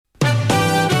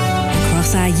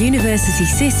University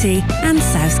City and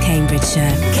South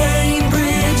Cambridgeshire.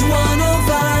 Cambridge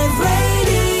 105 Radio.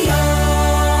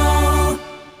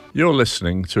 You're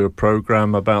listening to a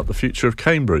programme about the future of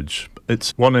Cambridge.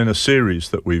 It's one in a series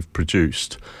that we've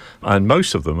produced, and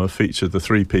most of them have featured the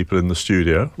three people in the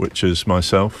studio, which is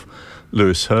myself,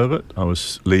 Lewis Herbert. I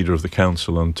was leader of the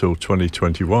council until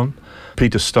 2021.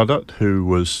 Peter Studdert, who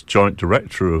was joint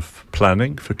director of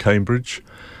planning for Cambridge,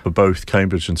 for both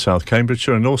Cambridge and South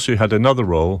Cambridgeshire, and also had another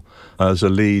role as a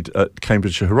lead at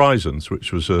Cambridgeshire Horizons,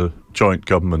 which was a joint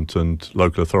government and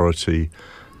local authority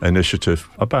initiative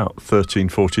about 13,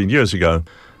 14 years ago.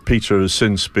 Peter has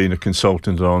since been a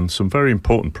consultant on some very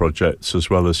important projects, as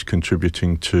well as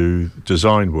contributing to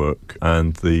design work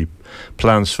and the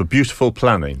plans for beautiful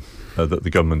planning that the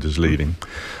government is leading.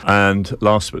 And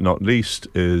last but not least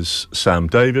is Sam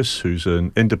Davies, who's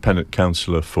an independent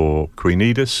councillor for Queen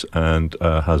Edith and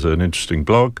has an interesting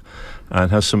blog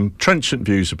and has some trenchant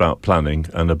views about planning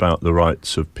and about the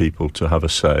rights of people to have a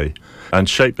say and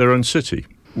shape their own city.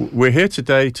 We're here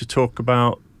today to talk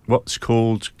about what's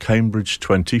called Cambridge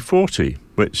 2040,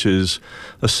 which is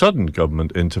a sudden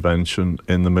government intervention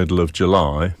in the middle of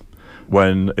July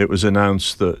when it was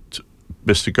announced that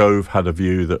Mr. Gove had a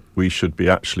view that we should be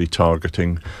actually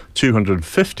targeting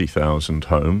 250,000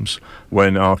 homes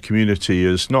when our community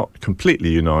is not completely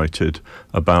united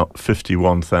about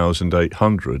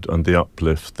 51,800 and the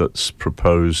uplift that's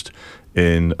proposed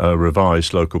in a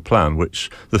revised local plan, which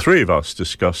the three of us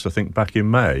discussed, I think, back in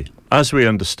May. As we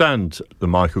understand the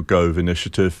Michael Gove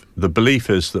initiative, the belief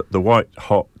is that the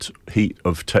white-hot heat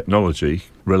of technology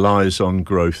relies on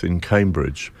growth in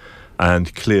Cambridge.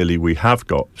 And clearly we have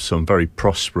got some very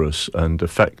prosperous and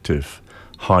effective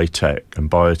high-tech and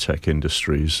biotech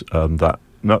industries that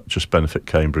not just benefit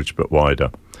Cambridge but wider.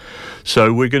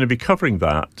 So we're going to be covering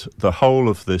that, the whole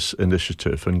of this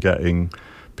initiative, and getting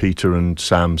Peter and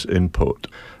Sam's input.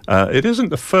 It isn't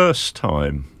the first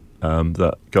time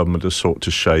that government has sought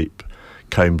to shape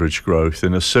Cambridge growth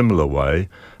in a similar way,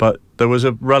 but there was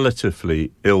a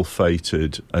relatively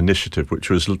ill-fated initiative which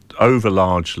was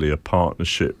largely a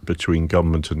partnership between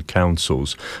government and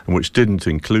councils and which didn't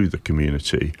include the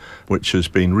community, which has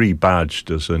been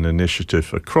rebadged as an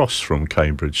initiative across from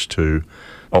Cambridge to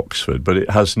Oxford, but it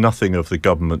has nothing of the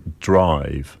government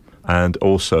drive. And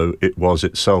also it was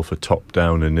itself a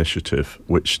top-down initiative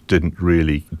which didn't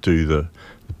really do the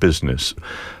business.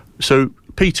 So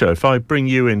Peter, if I bring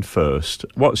you in first,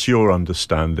 what's your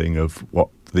understanding of what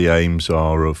the aims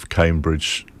are of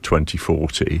Cambridge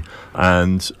 2040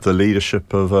 and the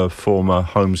leadership of a former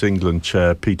Homes England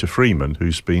chair, Peter Freeman,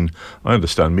 who's been, I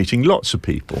understand, meeting lots of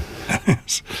people?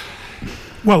 Yes.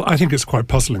 Well, I think it's quite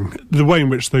puzzling. The way in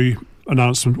which the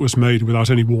announcement was made without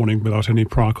any warning, without any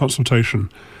prior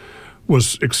consultation,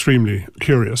 was extremely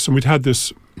curious. And we'd had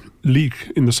this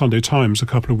leak in the Sunday Times a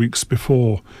couple of weeks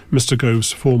before Mr.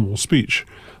 Gove's formal speech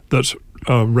that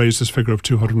raised this figure of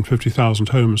 250,000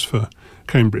 homes for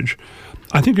Cambridge.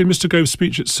 I think in Mr. Gove's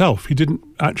speech itself, he didn't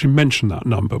actually mention that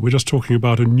number. We're just talking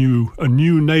about a new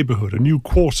neighbourhood, a new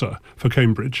quarter for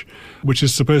Cambridge, which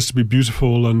is supposed to be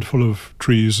beautiful and full of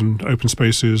trees and open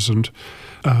spaces, and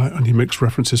he makes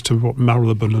references to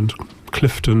Marylebone and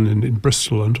Clifton in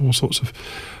Bristol and all sorts of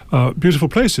beautiful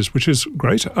places, which is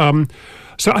great.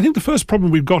 So I think the first problem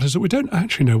we've got is that we don't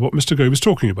actually know what Mr. Gove is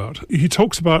talking about. He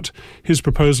talks about his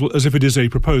proposal as if it is a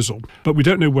proposal, but we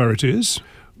don't know where it is.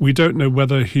 We don't know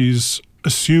whether he's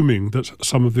assuming that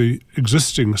some of the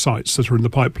existing sites that are in the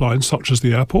pipeline, such as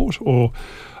the airport or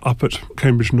up at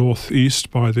Cambridge North East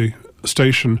by the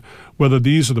station, whether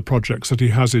these are the projects that he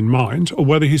has in mind or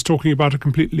whether he's talking about a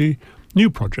completely new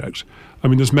project. I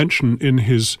mean, there's mention in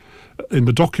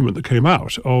the document that came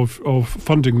out of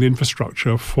funding the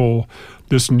infrastructure for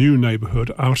this new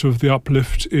neighbourhood out of the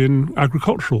uplift in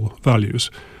agricultural values,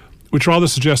 which rather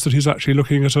suggests that he's actually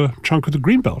looking at a chunk of the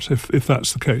greenbelt, if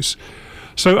that's the case.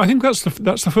 So I think that's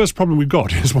the first problem we've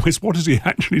got, is what is he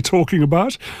actually talking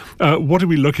about? What are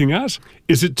we looking at?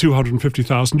 Is it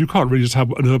 250,000? You can't really just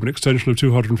have an urban extension of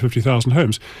 250,000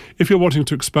 homes. If you're wanting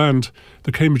to expand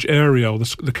the Cambridge area or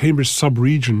the Cambridge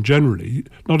sub-region generally,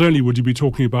 not only would you be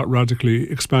talking about radically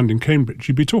expanding Cambridge,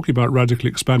 you'd be talking about radically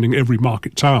expanding every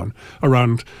market town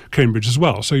around Cambridge as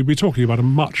well. So you'd be talking about a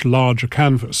much larger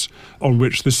canvas on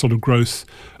which this sort of growth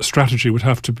strategy would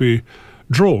have to be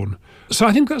drawn. So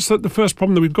I think that's the first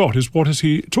problem that we've got, is what is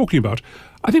he talking about?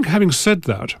 I think having said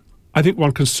that, I think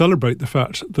one can celebrate the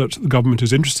fact that the government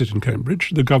is interested in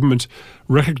Cambridge. The government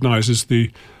recognises the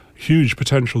huge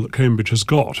potential that Cambridge has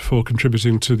got for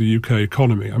contributing to the UK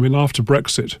economy. I mean, after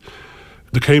Brexit,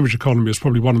 the Cambridge economy is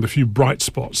probably one of the few bright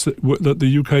spots that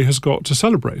the UK has got to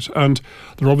celebrate. And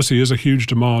there obviously is a huge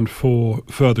demand for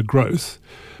further growth.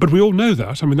 But we all know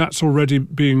that. I mean, that's already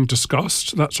being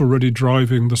discussed. That's already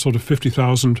driving the sort of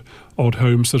 50,000 odd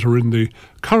homes that are in the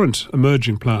current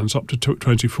emerging plans up to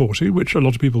 2040, which a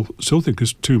lot of people still think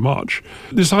is too much.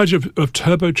 This idea of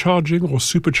turbocharging or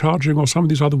supercharging or some of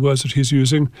these other words that he's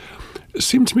using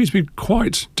seem to me to be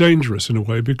quite dangerous in a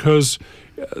way, because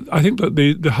I think that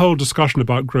the whole discussion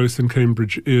about growth in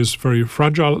Cambridge is very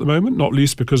fragile at the moment, not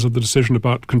least because of the decision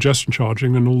about congestion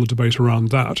charging and all the debate around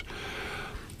that.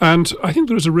 And I think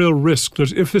there is a real risk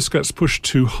that if this gets pushed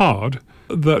too hard,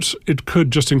 that it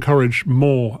could just encourage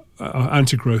more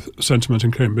anti-growth sentiment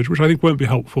in Cambridge, which I think won't be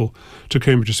helpful to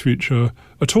Cambridge's future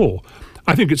at all.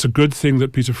 I think it's a good thing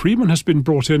that Peter Freeman has been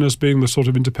brought in as being the sort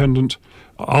of independent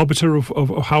arbiter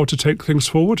of how to take things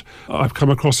forward. I've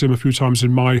come across him a few times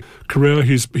in my career.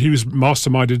 He was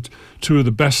masterminded two of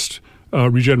the best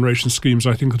regeneration schemes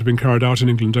I think that have been carried out in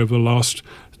England over the last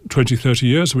 20, 30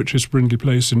 years, which is Brindley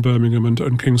Place in Birmingham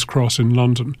and King's Cross in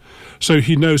London. So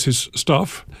he knows his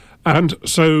stuff. And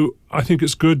so I think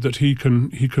it's good that he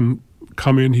can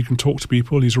come in, he can talk to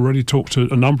people. He's already talked to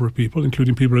a number of people,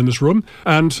 including people in this room.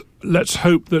 And let's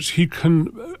hope that he can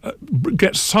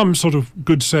get some sort of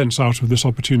good sense out of this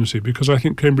opportunity, because I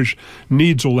think Cambridge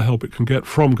needs all the help it can get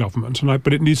from government.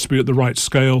 But it needs to be at the right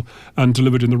scale and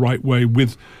delivered in the right way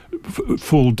with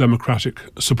full democratic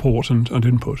support and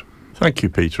input. Thank you,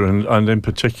 Peter. And in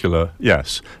particular,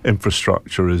 yes,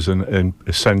 infrastructure is an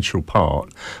essential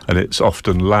part, and it's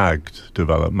often lagged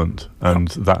development, and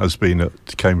that has been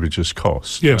at Cambridge's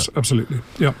cost. Yes, absolutely.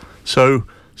 Yeah. So,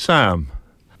 Sam,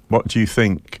 what do you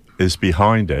think is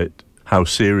behind it? How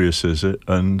serious is it?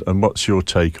 And what's your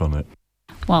take on it?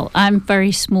 Well, I'm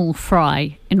very small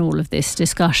fry in all of this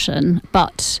discussion,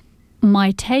 but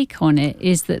my take on it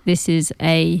is that this is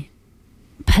a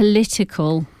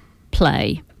political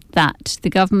play, that the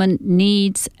government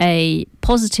needs a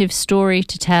positive story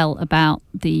to tell about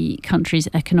the country's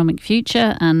economic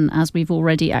future. And as we've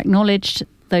already acknowledged,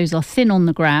 those are thin on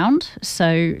the ground.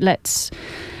 So let's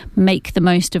make the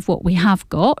most of what we have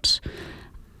got.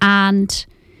 And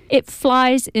it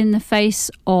flies in the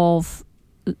face of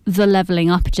the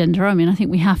levelling up agenda. I mean, I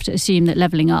think we have to assume that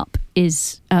levelling up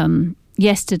is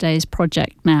yesterday's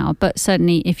project now. But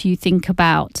certainly if you think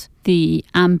about the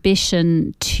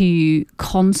ambition to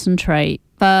concentrate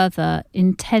further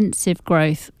intensive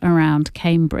growth around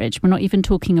Cambridge. We're not even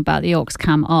talking about the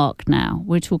Oxcam Arc now.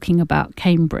 We're talking about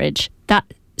Cambridge.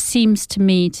 That seems to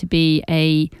me to be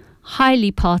a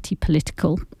highly party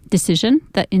political decision,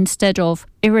 that instead of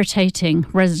irritating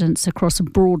residents across a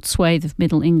broad swathe of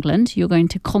Middle England, you're going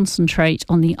to concentrate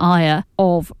on the ire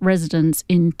of residents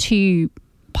in two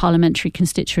parliamentary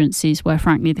constituencies where,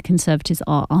 frankly, the Conservatives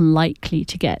are unlikely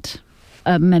to get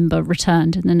a member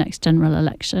returned in the next general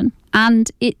election. And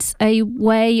it's a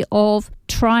way of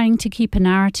trying to keep a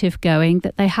narrative going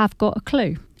that they have got a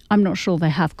clue. I'm not sure they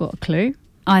have got a clue.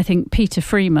 I think Peter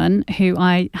Freeman, who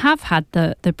I have had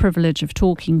the privilege of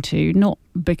talking to, not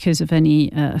because of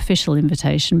any official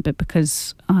invitation, but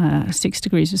because 6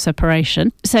 degrees of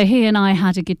separation. So he and I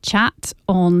had a good chat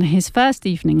on his first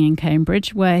evening in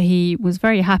Cambridge, where he was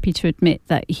very happy to admit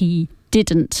that he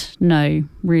didn't know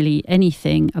really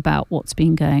anything about what's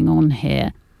been going on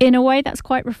here. In a way, that's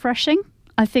quite refreshing.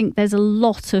 I think there's a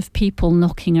lot of people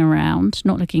knocking around,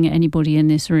 not looking at anybody in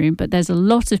this room, but there's a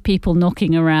lot of people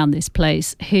knocking around this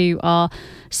place who are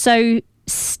so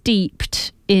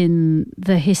steeped in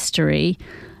the history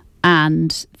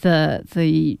and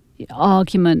the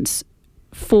arguments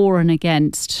for and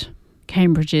against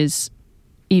Cambridge's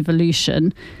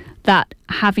evolution, that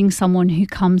having someone who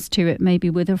comes to it maybe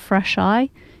with a fresh eye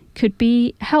could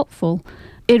be helpful.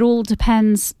 It all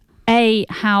depends, A,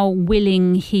 how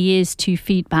willing he is to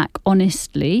feed back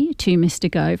honestly to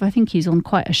Mr. Gove. I think he's on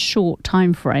quite a short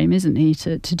time frame, isn't he,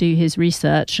 to do his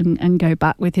research and go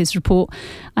back with his report.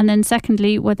 And then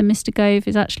secondly, whether Mr. Gove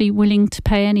is actually willing to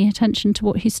pay any attention to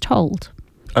what he's told.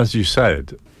 As you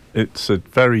said, it's a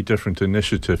very different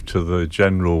initiative to the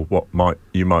general,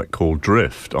 you might call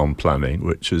drift on planning,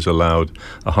 which has allowed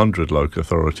 100 local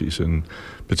authorities, and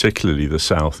particularly the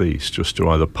southeast, just to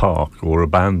either park or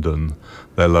abandon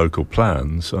their local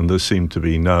plans. And there seemed to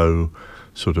be no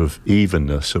sort of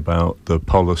evenness about the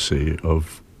policy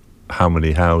of how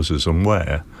many houses and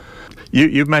where.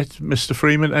 You met Mr.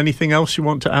 Freeman. Anything else you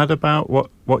want to add about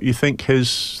what you think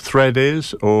his thread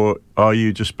is? Or are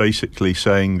you just basically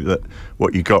saying that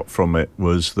what you got from it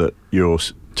was that you're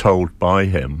told by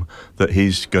him that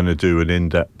he's going to do an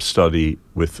in-depth study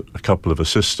with a couple of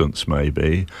assistants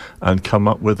maybe and come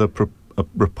up with a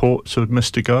report to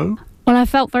Mr. Gove? Well, I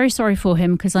felt very sorry for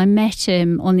him because I met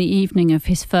him on the evening of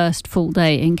his first full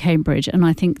day in Cambridge, and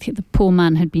I think the poor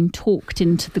man had been talked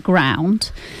into the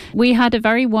ground. We had a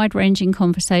very wide-ranging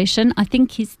conversation. I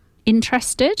think he's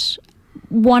interested.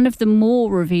 One of the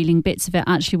more revealing bits of it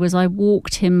actually was I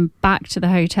walked him back to the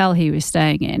hotel he was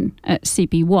staying in at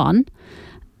CB1,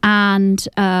 and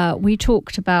we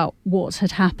talked about what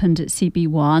had happened at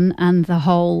CB1 and the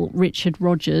whole Richard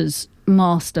Rogers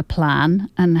master plan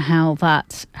and how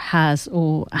that has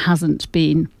or hasn't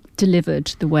been delivered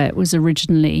the way it was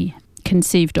originally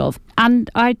conceived of. And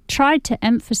I tried to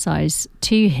emphasise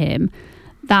to him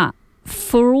that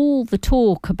for all the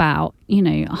talk about,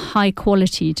 high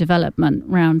quality development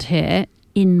round here,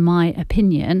 in my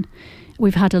opinion,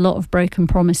 we've had a lot of broken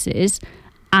promises,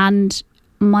 and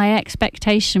my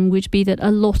expectation would be that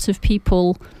a lot of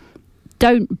people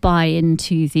don't buy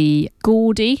into the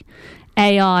gaudy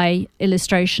AI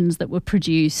illustrations that were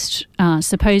produced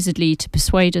supposedly to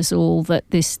persuade us all that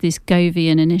this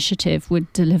Govian initiative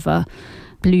would deliver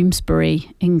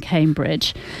Bloomsbury in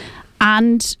Cambridge.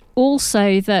 And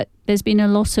also that there's been a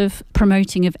lot of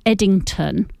promoting of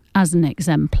Eddington as an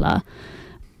exemplar.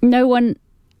 No one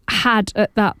had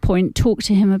at that point talked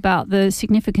to him about the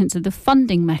significance of the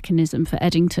funding mechanism for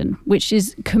Eddington, which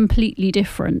is completely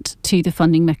different to the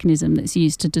funding mechanism that's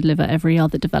used to deliver every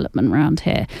other development around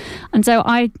here. And so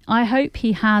I hope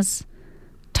he has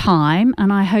time,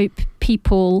 and I hope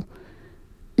people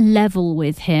level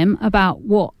with him about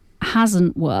what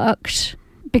hasn't worked,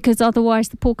 because otherwise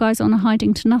the poor guy's on a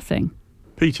hiding to nothing.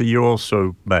 Peter, you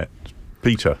also met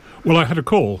Peter. Well, I had a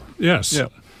call, yes. Yeah.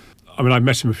 I mean, I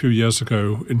met him a few years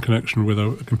ago in connection with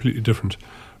a completely different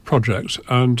project,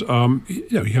 and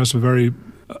he has a very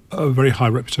high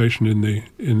reputation in the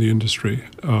industry,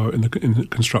 in the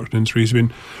construction industry. He's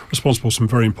been responsible for some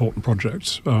very important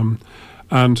projects,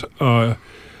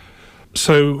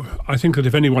 so I think that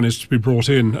if anyone is to be brought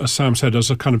in, as Sam said, as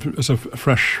a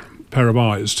fresh pair of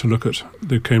eyes to look at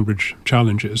the Cambridge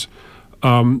challenges,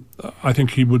 I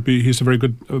think he's a very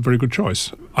good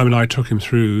choice. I mean, I took him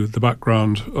through the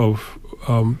background of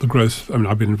the growth. I mean,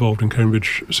 I've been involved in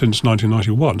Cambridge since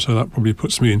 1991, so that probably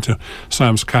puts me into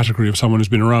Sam's category of someone who's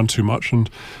been around too much and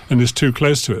is too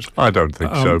close to it. I don't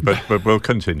think so, but we'll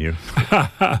continue.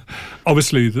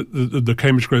 Obviously, the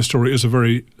Cambridge growth story is a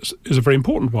very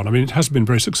important one. I mean, it has been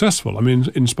very successful. I mean,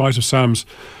 in spite of Sam's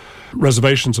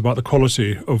reservations about the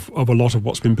quality of a lot of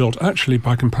what's been built, actually,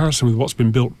 by comparison with what's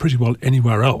been built pretty well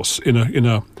anywhere else in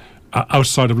a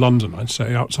outside of London, I'd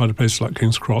say, outside of places like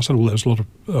King's Cross, and there's a lot of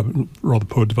rather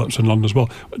poor developments in London as well.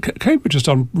 Cambridge has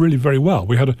done really very well.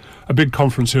 We had a big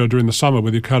conference here during the summer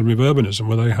with the Academy of Urbanism,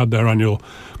 where they had their annual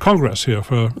congress here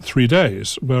for 3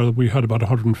 days, where we had about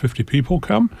 150 people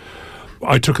come.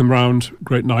 I took them round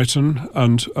Great Knighton,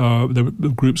 and there were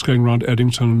groups going around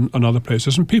Eddington and other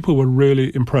places, and people were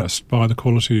really impressed by the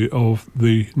quality of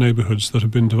the neighbourhoods that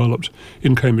have been developed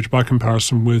in Cambridge by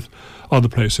comparison with other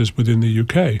places within the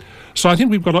UK. So I think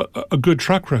we've got a good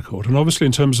track record, and obviously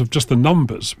in terms of just the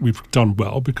numbers, we've done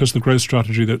well, because the growth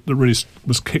strategy that really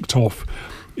was kicked off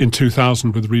in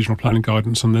 2000 with regional planning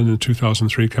guidance, and then in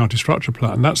 2003 county structure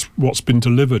plan. That's what's been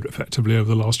delivered effectively over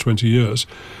the last 20 years.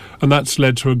 And that's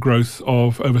led to a growth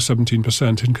of over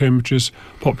 17% in Cambridge's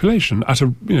population at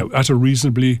a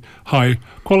reasonably high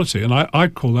quality. And I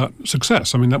call that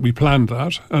success. I mean, that we planned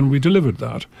that and we delivered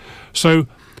that. So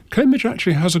Cambridge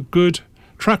actually has a good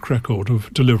track record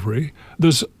of delivery.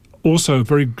 There's also a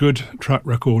very good track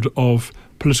record of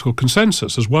political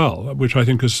consensus as well, which I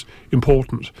think is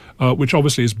important, which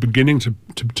obviously is beginning to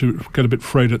get a bit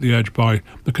frayed at the edge by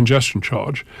the congestion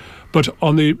charge. But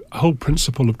on the whole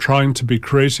principle of trying to be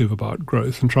creative about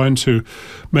growth and trying to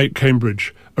make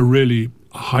Cambridge a really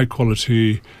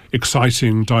high-quality,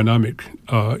 exciting, dynamic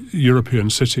European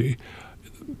city,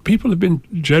 people have been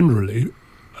generally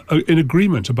in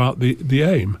agreement about the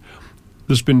aim.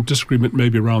 There's been disagreement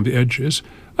maybe around the edges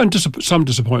and some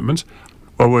disappointment.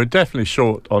 Well, we're definitely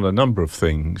short on a number of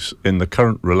things in the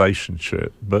current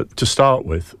relationship, but to start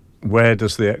with, where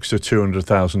does the extra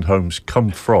 200,000 homes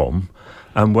come from,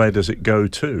 and where does it go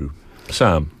to?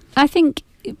 Sam? I think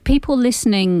people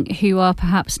listening who are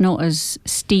perhaps not as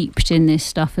steeped in this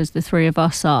stuff as the three of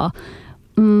us are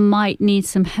might need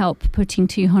some help putting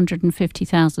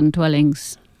 250,000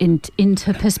 dwellings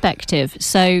into perspective.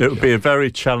 So it would be a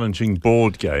very challenging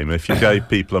board game if you gave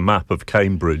people a map of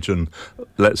Cambridge and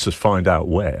let's just find out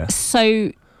where.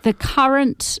 So The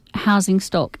current housing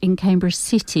stock in Cambridge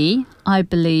City, I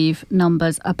believe,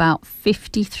 numbers about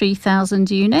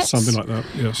 53,000 units. Something like that,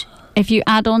 yes. If you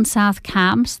add on South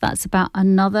Cambs, that's about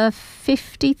another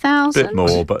 50,000. Bit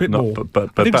more, but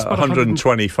about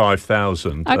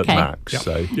 125,000 at Okay. max.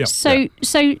 Yeah. So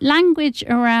language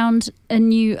around a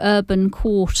new urban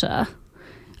quarter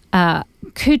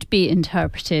could be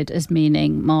interpreted as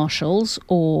meaning Marshalls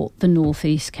or the North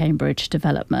East Cambridge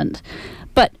development.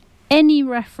 But any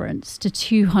reference to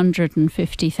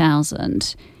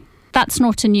 250,000, that's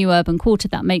not a new urban quarter.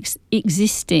 That makes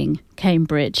existing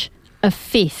Cambridge a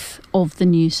fifth of the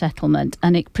new settlement,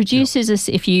 and it produces us,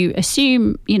 if you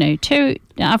assume,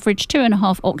 average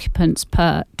 2.5 occupants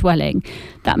per dwelling,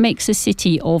 that makes a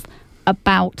city of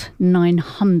about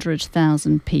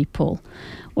 900,000 people,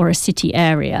 or a city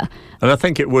area. And I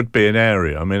think it would be an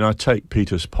area. I mean, I take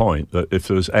Peter's point that if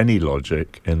there was any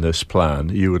logic in this plan,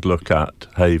 you would look at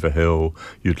Haverhill,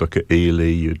 you'd look at Ely,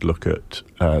 you'd look at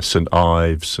St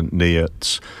Ives, St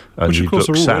Neots, and which of you'd course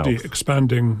look are south. already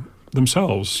expanding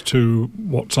themselves to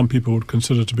what some people would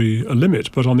consider to be a limit,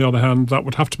 but on the other hand, that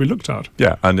would have to be looked at.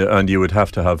 Yeah, and you would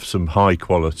have to have some high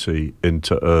quality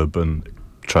interurban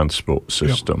transport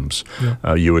systems.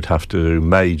 Yeah. You would have to do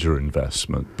major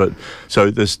investment. But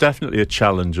so there's definitely a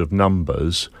challenge of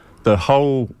numbers. The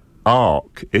whole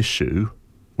ARC issue,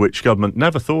 which government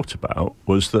never thought about,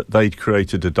 was that they'd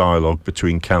created a dialogue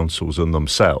between councils and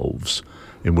themselves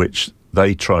in which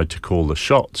they tried to call the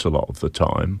shots a lot of the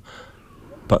time,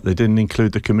 but they didn't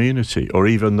include the community or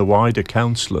even the wider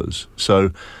councillors.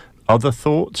 So other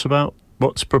thoughts about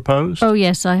what's proposed? Oh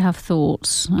yes, I have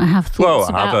thoughts. Well,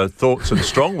 I have thoughts and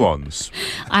strong ones.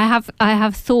 I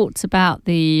have thoughts about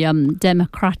the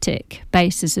democratic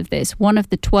basis of this. One of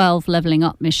the 12 levelling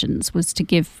up missions was to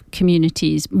give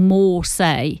communities more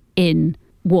say in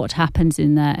what happens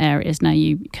in their areas. Now,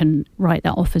 you can write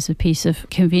that off as a piece of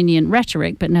convenient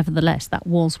rhetoric, but nevertheless, that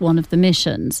was one of the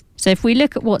missions. So if we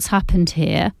look at what's happened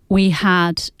here, we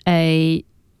had a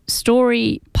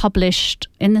story published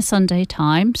in the Sunday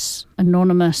Times,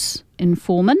 anonymous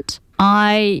informant.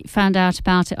 I found out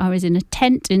about it. I was in a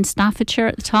tent in Staffordshire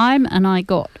at the time, and I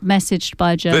got messaged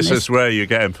by a journalist. This is where you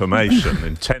get information,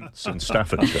 in tents in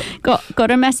Staffordshire.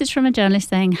 Got a message from a journalist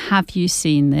saying, "Have you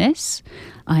seen this?"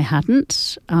 I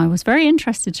hadn't. I was very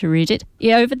interested to read it.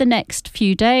 Over the next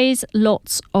few days,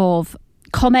 lots of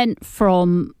comment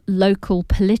from local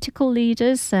political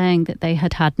leaders saying that they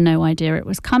had had no idea it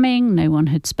was coming. No one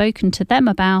had spoken to them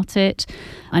about it.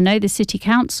 I know the City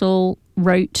Council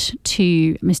wrote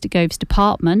to Mr. Gove's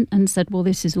department and said, well,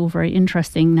 this is all very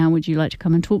interesting. Now, would you like to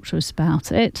come and talk to us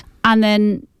about it? And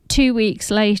then 2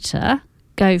 weeks later,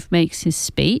 Gove makes his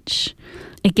speech,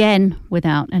 again,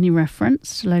 without any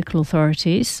reference to local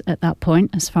authorities at that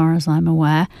point, as far as I'm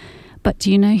aware. But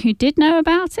do you know who did know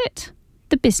about it?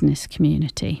 The business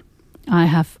community. I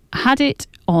have had it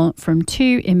from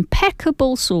two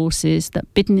impeccable sources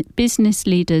that business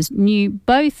leaders knew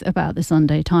both about the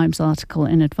Sunday Times article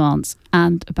in advance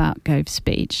and about Gove's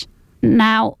speech.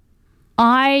 Now,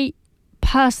 I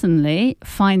personally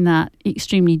find that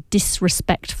extremely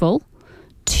disrespectful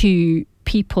to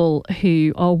people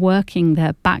who are working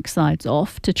their backsides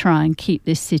off to try and keep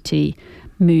this city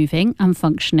moving and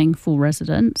functioning for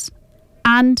residents.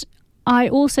 And I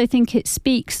also think it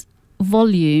speaks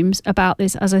volumes about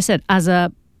this, as I said, as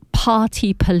a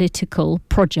party political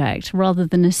project rather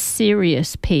than a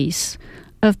serious piece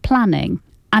of planning.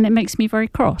 And it makes me very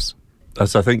cross.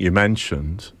 As I think you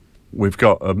mentioned, we've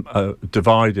got a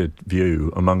divided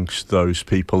view amongst those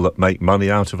people that make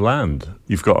money out of land.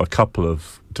 You've got a couple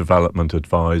of development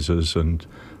advisors and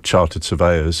chartered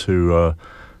surveyors who are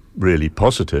really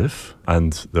positive,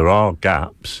 and there are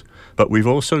gaps. But we've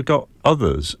also got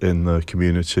others in the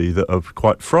community that are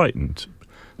quite frightened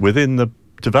within the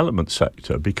development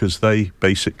sector because they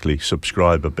basically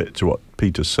subscribe a bit to what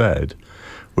Peter said,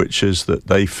 which is that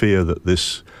they fear that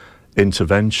this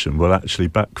intervention will actually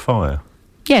backfire.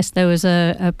 Yes, there was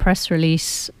a press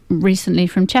release recently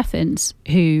from Cheffins,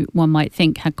 who one might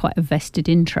think had quite a vested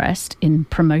interest in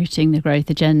promoting the growth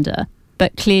agenda.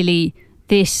 But clearly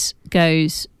this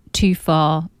goes too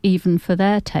far even for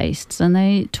their tastes, and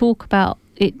they talk about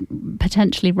it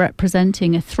potentially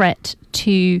representing a threat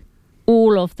to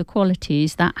all of the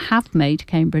qualities that have made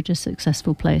Cambridge a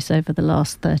successful place over the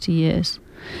last 30 years.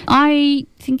 I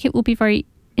think it will be very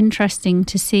interesting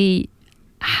to see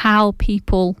how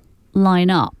people line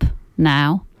up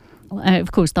now.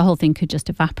 Of course, the whole thing could just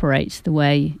evaporate the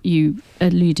way you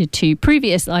alluded to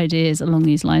previous ideas along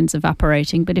these lines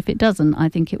evaporating. But if it doesn't, I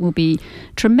think it will be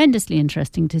tremendously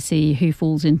interesting to see who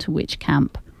falls into which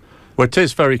camp. Well, it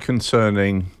is very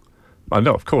concerning I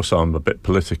know, of course, I'm a bit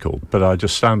political, but I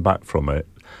just stand back from it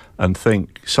and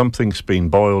think something's been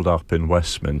boiled up in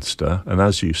Westminster, and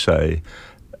as you say,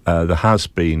 there has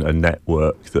been a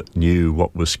network that knew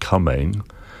what was coming,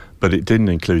 but it didn't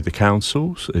include the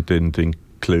councils, it didn't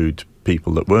include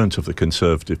people that weren't of the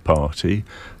Conservative Party,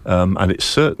 and it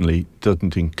certainly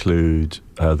doesn't include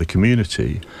the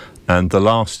community. And the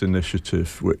last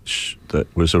initiative, that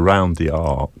was around the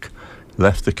Arc,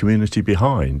 left the community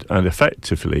behind. And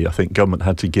effectively, I think government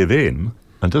had to give in,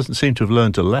 and doesn't seem to have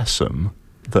learned a lesson,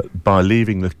 that by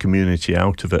leaving the community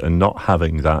out of it and not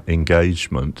having that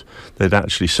engagement, they'd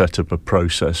actually set up a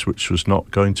process which was not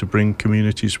going to bring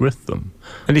communities with them.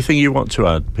 Anything you want to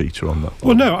add, Peter, on that?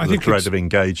 Well, no, I think the thread of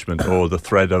engagement, or the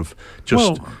thread of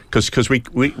just because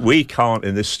we can't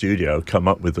in this studio come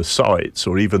up with the sites,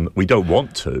 or even we don't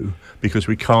want to, because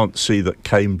we can't see that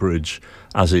Cambridge,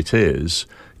 as it is,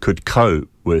 could cope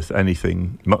with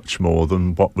anything much more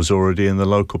than what was already in the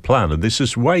local plan. And this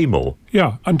is way more.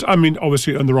 Yeah, and I mean,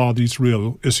 obviously, and there are these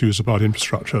real issues about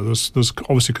infrastructure. There's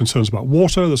obviously concerns about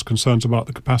water, there's concerns about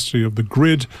the capacity of the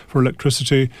grid for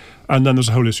electricity, and then there's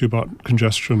a whole issue about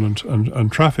congestion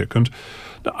and traffic. And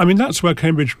I mean, that's where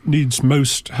Cambridge needs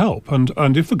most help.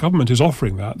 And if the government is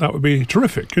offering that would be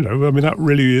terrific. I mean, that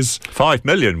really is... 5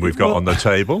 million we've got on the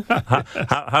table.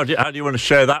 How do you want to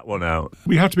share that one out?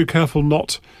 We have to be careful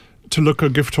not to look a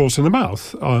gift horse in the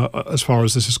mouth as far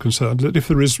as this is concerned. That if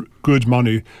there is good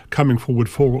money coming forward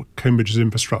for Cambridge's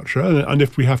infrastructure, and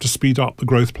if we have to speed up the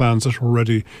growth plans that are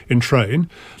already in train,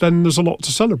 then there's a lot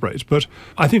to celebrate. But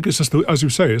I think it's just, as you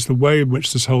say, it's the way in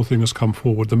which this whole thing has come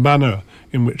forward, the manner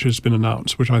in which it's been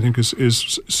announced, which I think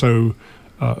is so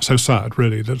sad,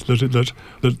 really, that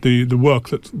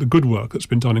the good work that's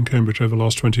been done in Cambridge over the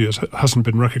last 20 years hasn't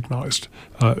been recognised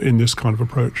in this kind of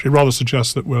approach. It rather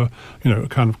suggests that we're, a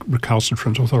kind of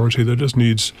recalcitrant authority that just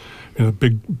needs,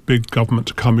 big government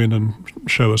to come in and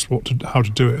show us how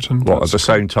to do it. And at the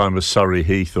same time as Surrey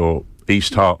Heath or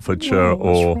East Hertfordshire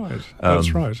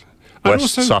that's right.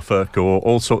 West Suffolk or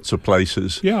all sorts of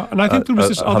places. Yeah, and I think there was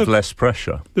this have less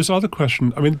pressure. This other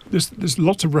question. I mean, there's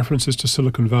lots of references to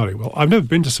Silicon Valley. Well, I've never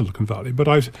been to Silicon Valley, but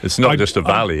It's not just a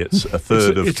valley; it's a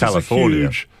third of California. It's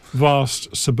a huge,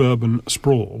 vast suburban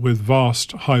sprawl with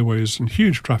vast highways and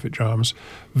huge traffic jams.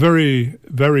 Very,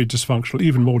 very dysfunctional.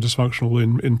 Even more dysfunctional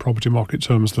in property market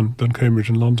terms than Cambridge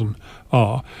and London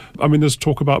are. I mean, there's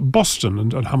talk about Boston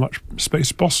and how much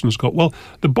space Boston's got. Well,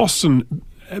 the Boston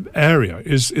area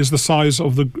is the size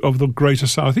of the greater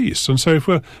southeast, and so if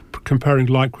we're comparing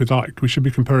like with like, we should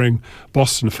be comparing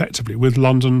Boston effectively with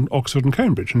London, Oxford, and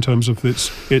Cambridge in terms of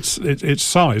its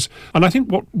size. And I think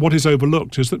what is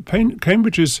overlooked is that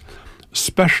Cambridge's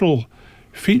special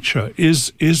feature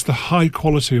is the high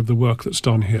quality of the work that's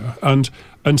done here, and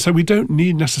so we don't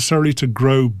need necessarily to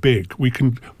grow big. We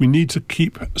need to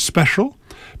keep special,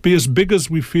 be as big as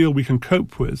we feel we can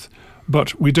cope with,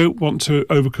 but we don't want to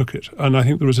overcook it. And I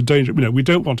think there is a danger, we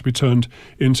don't want to be turned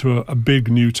into a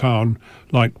big new town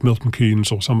like Milton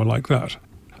Keynes or somewhere like that.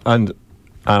 And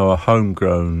our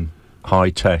homegrown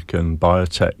high-tech and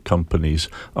biotech companies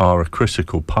are a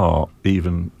critical part,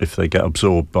 even if they get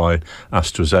absorbed by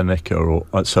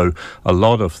AstraZeneca. So a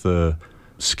lot of the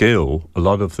skill, a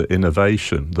lot of the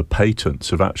innovation, the patents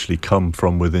have actually come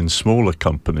from within smaller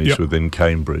companies within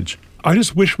Cambridge. I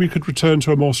just wish we could return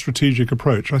to a more strategic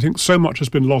approach. I think so much has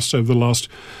been lost over the last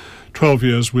 12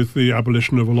 years with the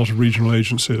abolition of a lot of regional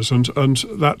agencies, and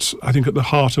that's, I think, at the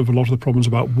heart of a lot of the problems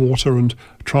about water and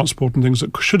transport and things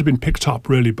that should have been picked up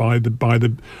really by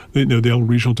the old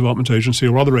regional development agency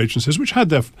or other agencies which had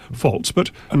their faults,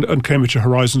 but and Cambridgeshire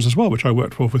Horizons as well, which I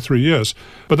worked for 3 years.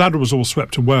 But that was all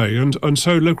swept away, and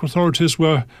so local authorities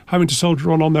were having to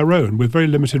soldier on their own with very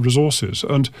limited resources.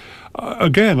 And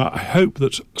again, I hope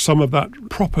that some of that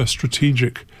proper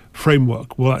strategic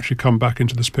framework will actually come back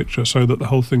into this picture so that the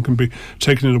whole thing can be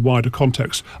taken in a wider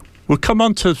context. We'll come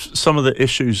on to some of the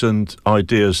issues and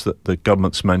ideas that the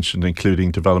government's mentioned,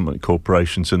 including development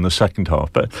corporations, in the second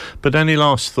half. But any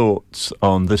last thoughts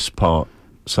on this part,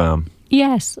 Sam?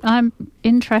 Yes, I'm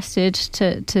interested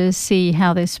to see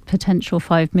how this potential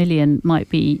 5 million might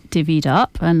be divvied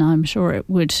up, and I'm sure it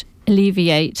would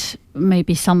alleviate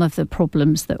maybe some of the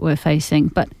problems that we're facing.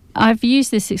 But I've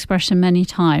used this expression many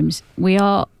times. We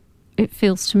are, it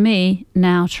feels to me,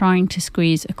 now trying to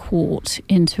squeeze a quart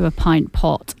into a pint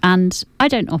pot. And I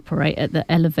don't operate at the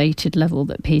elevated level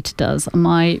that Peter does.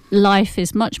 My life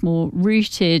is much more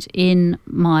rooted in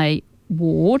my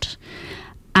ward.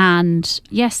 And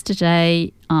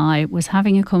yesterday I was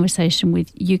having a conversation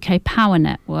with UK Power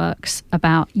Networks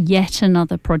about yet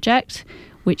another project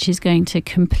which is going to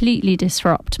completely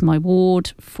disrupt my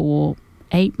ward for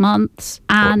 8 months.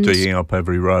 And digging up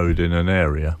every road in an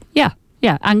area.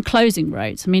 Yeah, and closing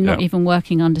roads. I mean, not even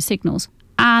working under signals.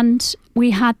 And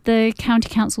we had the County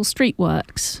Council Street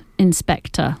Works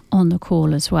inspector on the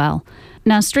call as well.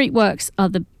 Now, street works are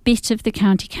the bit of the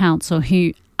County Council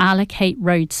who allocate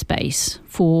road space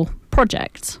for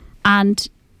projects. And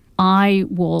I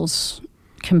was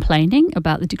complaining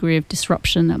about the degree of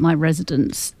disruption that my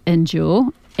residents endure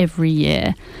every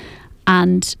year.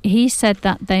 And he said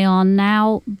that they are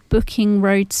now booking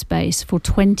road space for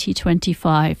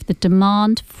 2025. The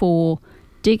demand for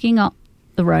digging up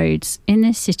the roads in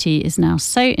this city is now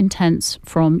so intense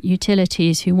from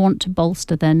utilities who want to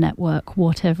bolster their network,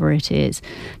 whatever it is,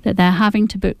 that they're having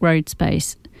to book road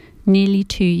space nearly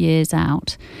 2 years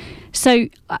out. So,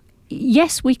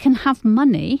 yes, we can have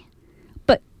money,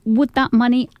 but would that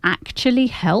money actually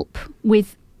help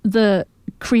with the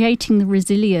creating the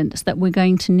resilience that we're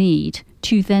going to need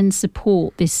to then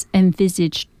support this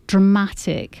envisaged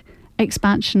dramatic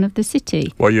expansion of the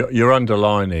city? Well, you're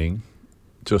underlining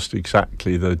just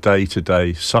exactly the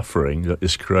day-to-day suffering that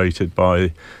is created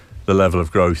by the level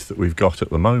of growth that we've got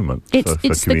at the moment.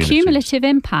 It's the cumulative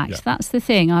impact. Yeah. That's the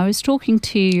thing. I was talking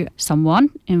to someone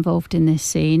involved in this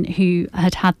scene who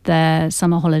had their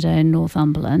summer holiday in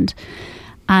Northumberland,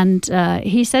 and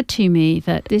he said to me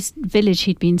that this village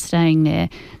he'd been staying near,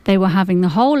 they were having the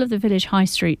whole of the village high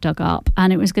street dug up,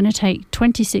 and it was going to take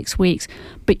 26 weeks,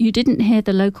 but you didn't hear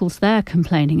the locals there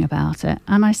complaining about it.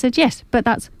 And I said, yes, but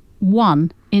that's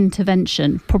one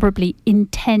intervention, probably in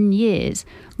 10 years.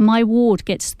 My ward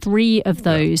gets 3 of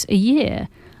those a year,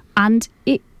 and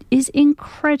it is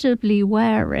incredibly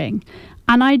wearing.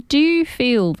 And I do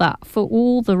feel that for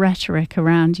all the rhetoric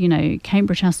around,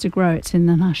 Cambridge has to grow, it's in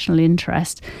the national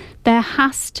interest, there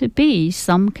has to be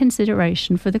some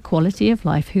consideration for the quality of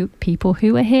life people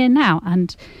who are here now.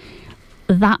 And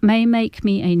that may make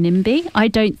me a NIMBY. I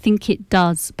don't think it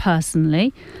does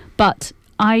personally, but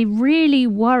I really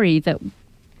worry that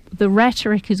the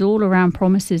rhetoric is all around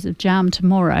promises of jam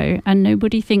tomorrow, and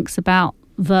nobody thinks about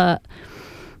the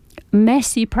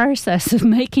messy process of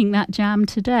making that jam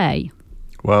today.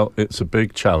 Well, it's a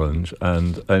big challenge,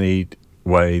 and any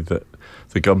way that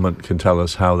the government can tell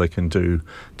us how they can do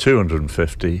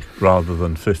 250 rather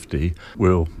than 50,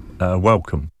 we'll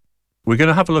welcome. We're going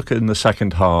to have a look in the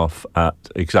second half at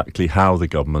exactly how the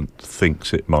government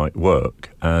thinks it might work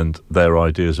and their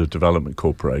ideas of development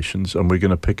corporations, and we're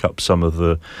going to pick up some of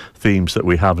the themes that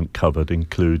we haven't covered,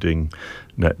 including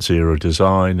net zero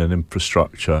design and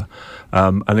infrastructure,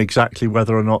 and exactly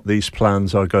whether or not these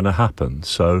plans are going to happen.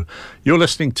 So you're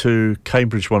listening to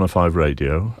Cambridge 105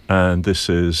 Radio, and this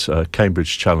is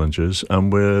Cambridge Challenges,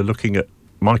 and we're looking at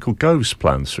Michael Gove's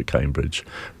plans for Cambridge,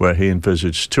 where he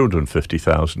envisaged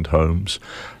 250,000 homes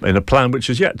in a plan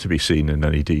which is yet to be seen in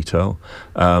any detail.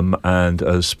 And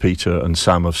as Peter and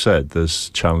Sam have said, there's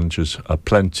challenges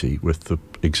aplenty with the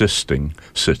existing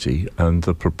city and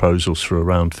the proposals for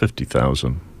around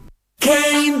 50,000.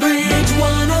 Cambridge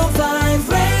 105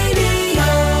 Radio.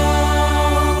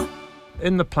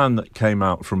 In the plan that came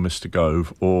out from Mr.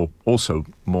 Gove, or also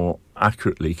more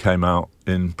accurately came out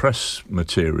in press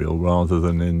material rather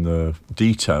than in the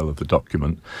detail of the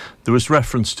document, there was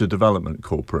reference to development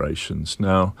corporations.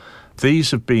 Now, these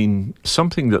have been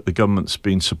something that the government's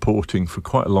been supporting for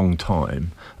quite a long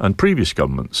time, and previous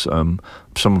governments,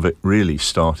 some of it really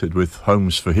started with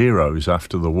Homes for Heroes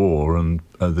after the war and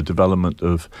the development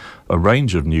of a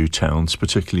range of new towns,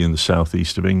 particularly in the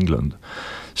southeast of England.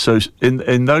 So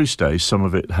in those days, some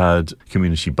of it had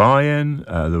community buy-in,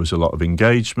 there was a lot of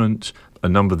engagement. A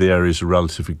number of the areas are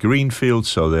relatively greenfield,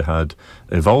 so they had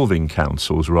evolving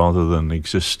councils rather than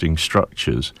existing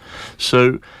structures.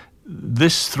 So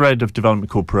this thread of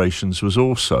development corporations was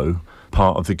also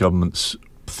part of the government's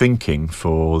thinking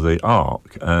for the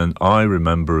ARC. And I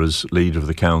remember, as leader of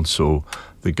the council,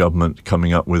 the government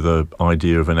coming up with an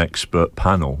idea of an expert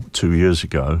panel 2 years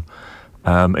ago,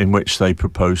 in which they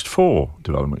proposed 4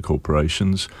 development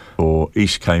corporations for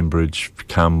East Cambridge,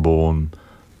 Cambourne,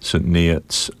 St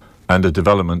Neots, and a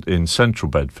development in central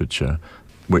Bedfordshire,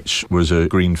 which was a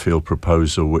greenfield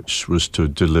proposal which was to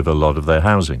deliver a lot of their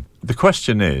housing. The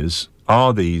question is,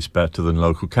 are these better than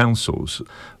local councils?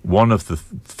 One of the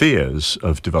fears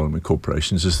of development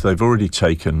corporations is they've already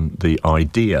taken the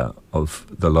idea of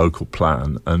the local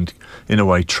plan and in a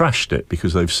way trashed it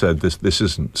because they've said this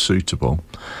isn't suitable.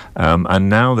 And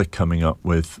now they're coming up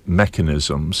with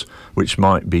mechanisms which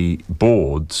might be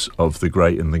boards of the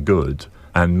great and the good,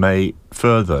 and may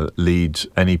further lead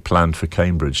any plan for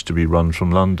Cambridge to be run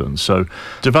from London. So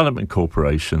development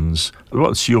corporations,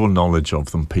 what's your knowledge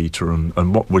of them, Peter,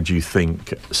 and what would you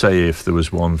think, say if there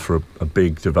was one for a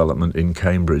big development in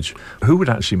Cambridge, who would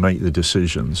actually make the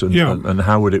decisions and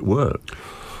how would it work?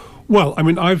 Well, I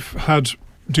mean, I've had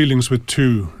dealings with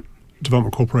 2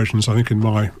 development corporations, I think, in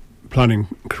my planning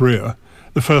career.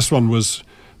 The first one was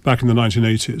back in the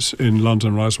 1980s in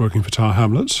London when I was working for Tower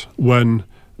Hamlets, when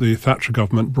the Thatcher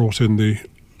government brought in the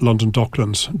London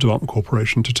Docklands Development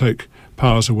Corporation to take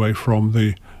powers away from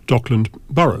the Dockland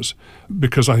boroughs,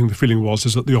 because I think the feeling was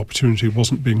that the opportunity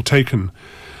wasn't being taken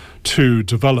to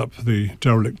develop the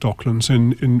derelict Docklands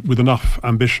with enough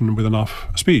ambition and with enough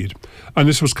speed. And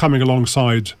this was coming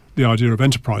alongside the idea of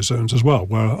enterprise zones as well,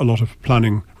 where a lot of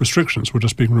planning restrictions were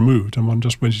just being removed and one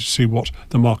just waited to see what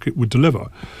the market would deliver.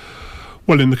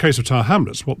 Well, in the case of Tower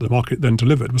Hamlets, what the market then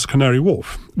delivered was Canary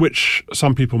Wharf, which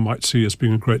some people might see as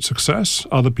being a great success.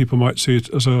 Other people might see it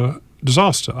as a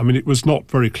disaster. I mean, it was not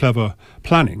very clever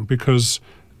planning because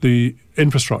the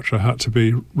infrastructure had to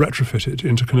be retrofitted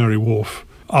into Canary Wharf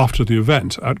after the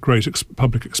event at great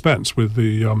public expense with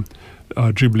the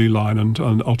Jubilee line and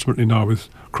ultimately now with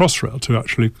Crossrail to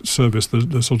actually service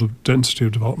the sort of density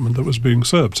of development that was being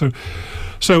served.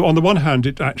 So on the one hand,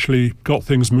 it actually got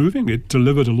things moving. It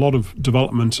delivered a lot of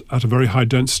development at a very high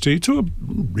density to a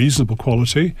reasonable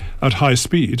quality at high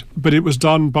speed, but it was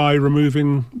done by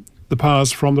removing the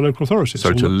powers from the local authorities.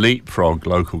 So to leapfrog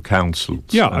local councils.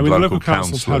 Yeah, I mean, the local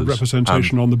councils had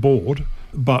representation on the board,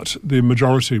 but the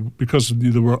majority, because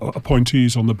there were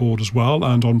appointees on the board as well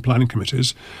and on planning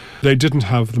committees, they didn't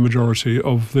have the majority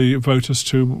of the voters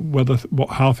to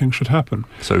how things should happen.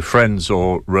 So friends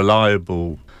or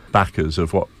reliable backers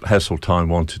of what Heseltine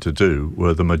wanted to do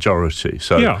were the majority.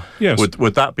 So yes.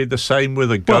 Would that be the same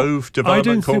with a Gove Development Corporation?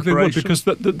 I don't think they would, because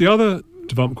the other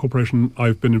development corporation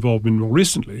I've been involved in more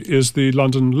recently is the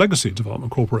London Legacy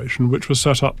Development Corporation, which was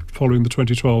set up following the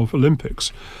 2012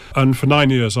 Olympics. And for 9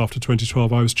 years after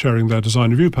 2012, I was chairing their design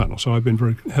review panel, so I've been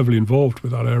very heavily involved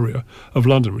with that area of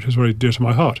London, which is very dear to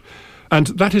my heart. And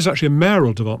that is actually a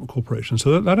mayoral development corporation,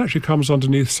 so that actually comes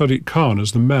underneath Sadiq Khan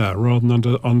as the mayor rather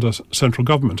than under central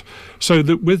government. So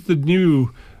that with the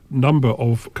new number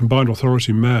of combined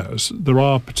authority mayors, there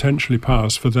are potentially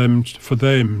powers for them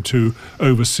to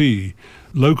oversee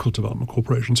local development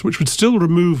corporations, which would still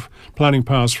remove planning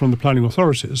powers from the planning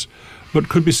authorities, but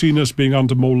could be seen as being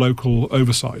under more local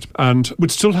oversight and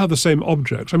would still have the same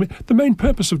object. I mean, the main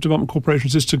purpose of development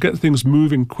corporations is to get things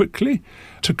moving quickly,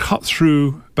 to cut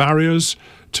through barriers,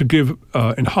 to give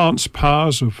enhanced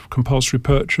powers of compulsory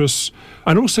purchase,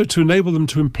 and also to enable them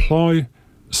to employ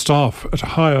staff at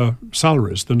higher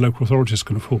salaries than local authorities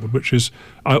can afford, which is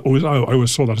I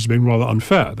always saw that as being rather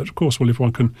unfair. That of course, well, if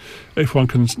one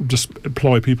can just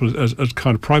employ people as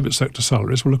kind of private sector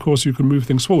salaries, well, of course you can move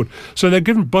things forward. So they're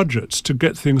given budgets to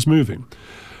get things moving.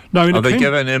 Now, are they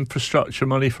given infrastructure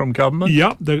money from government?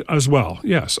 Yeah, as well,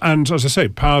 yes. And as I say,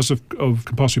 powers of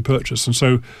compulsory purchase, and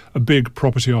so a big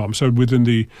property arm. So within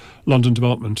the London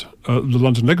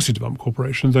Legacy Development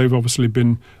Corporation, they've obviously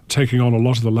been taking on a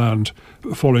lot of the land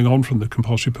following on from the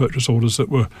compulsory purchase orders that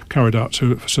were carried out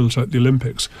to facilitate the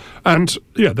Olympics. And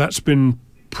yeah, that's been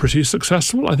pretty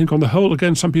successful. I think on the whole,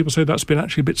 again, some people say that's been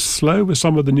actually a bit slow with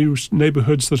some of the new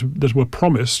neighbourhoods that were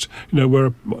promised.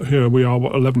 Where here we are,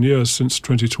 11 years since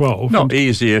 2012. Not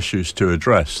easy issues to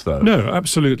address, though. No,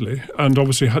 absolutely. And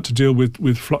obviously had to deal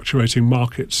with fluctuating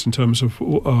markets in terms of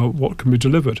what can be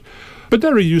delivered. But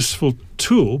they're a useful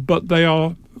tool, but they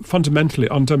are fundamentally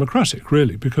undemocratic,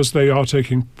 really, because they are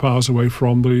taking powers away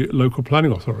from the local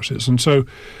planning authorities. And so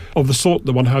of the sort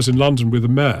that one has in London with the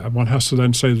mayor, one has to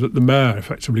then say that the mayor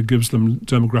effectively gives them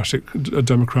democratic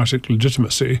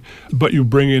legitimacy, but you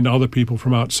bring in other people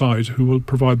from outside who will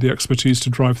provide the expertise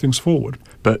to drive things forward.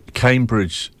 But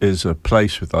Cambridge is a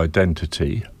place with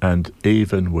identity, and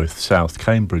even with South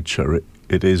Cambridgeshire,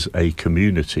 it is a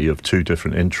community of two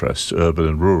different interests, urban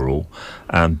and rural,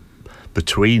 and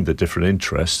between the different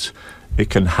interests, it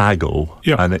can haggle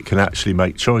and it can actually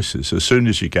make choices. As soon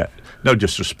as you get, no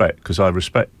disrespect, because I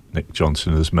respect Nick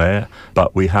Johnson as mayor,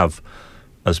 but we have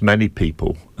as many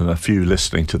people, and a few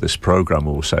listening to this programme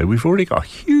will say, we've already got a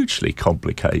hugely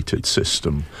complicated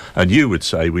system. And you would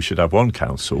say we should have one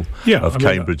council of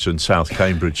Cambridge and South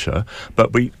Cambridgeshire,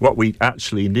 but what we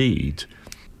actually need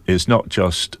is not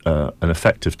just an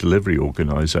effective delivery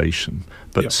organisation,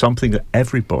 but something that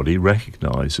everybody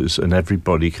recognises and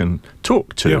everybody can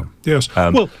talk to. Yeah, yes.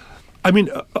 Well, I mean,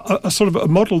 a sort of a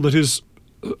model that is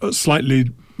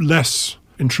slightly less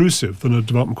intrusive than a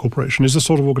development corporation is the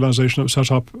sort of organisation that was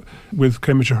set up with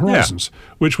Cambridgeshire Horizons,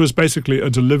 which was basically a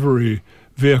delivery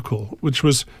vehicle, which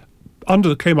was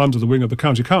came under the wing of the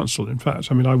county council, in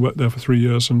fact. I mean, I worked there for 3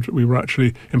 years and we were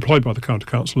actually employed by the county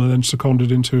council and then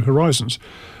seconded into Horizons.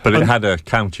 But it had a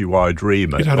county-wide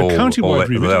remit. It had a county-wide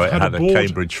remit. Although it had a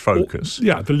Cambridge focus.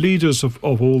 The leaders of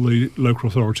all the local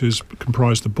authorities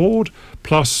comprised the board,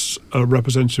 plus a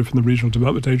representative from the Regional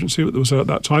Development Agency that was there at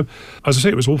that time. As I say,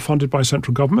 it was all funded by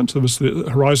central government. There was the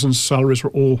Horizons salaries were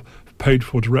all paid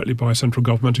for directly by central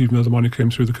government, even though the money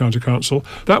came through the county council.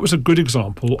 That was a good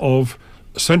example of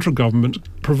central government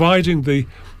providing the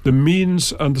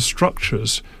means and the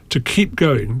structures to keep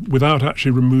going without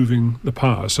actually removing the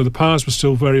powers. So the powers were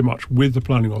still very much with the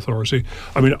planning authority.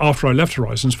 I mean, after I left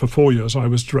Horizons for 4 years, I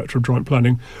was Director of Joint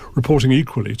Planning, reporting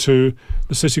equally to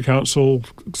the City Council,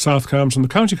 South Cambs and the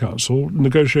County Council,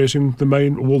 negotiating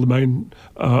all the main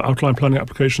outline planning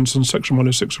applications and Section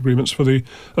 106 agreements for the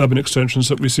urban extensions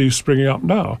that we see springing up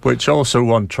now. Which also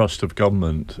won trust of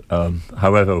government.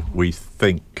 However, we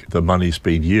think the money's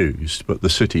been used, but the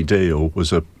city deal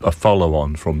was a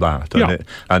follow-on from that.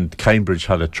 And Cambridge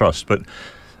had a trust. But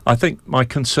I think my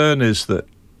concern is that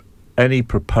any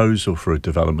proposal for a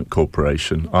development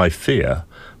corporation, I fear,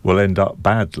 will end up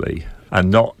badly and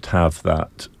not have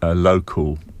that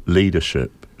local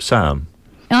leadership. Sam?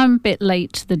 I'm a bit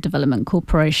late to the Development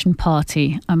Corporation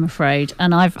party, I'm afraid.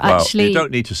 And I've actually... you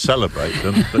don't need to celebrate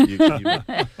them,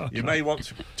 but you may want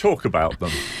to talk about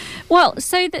them. Well,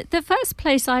 so the first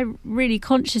place I really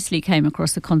consciously came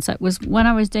across the concept was when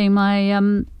I was doing my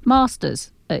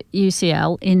master's at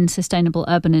UCL in sustainable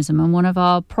urbanism, and one of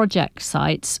our project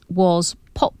sites was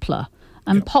Poplar.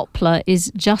 And Poplar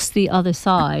is just the other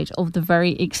side of the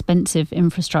very expensive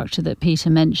infrastructure that Peter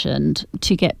mentioned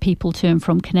to get people to and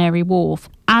from Canary Wharf.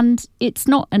 And it's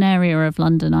not an area of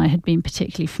London I had been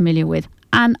particularly familiar with.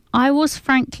 And I was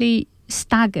frankly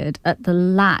staggered at the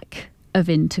lack of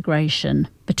integration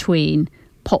between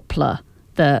Poplar,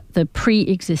 the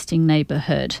pre-existing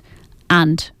neighbourhood,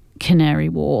 and Canary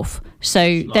Wharf. So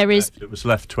it was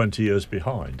left 20 years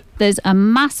behind. There's a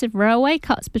massive railway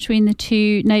cuts between the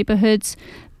two neighbourhoods.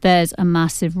 There's a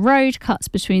massive road cuts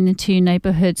between the two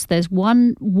neighbourhoods. There's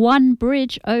one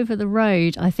bridge over the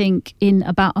road, I think, in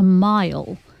about a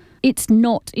mile. It's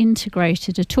not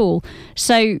integrated at all.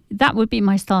 So that would be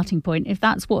my starting point. If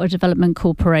that's what a development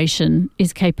corporation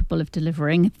is capable of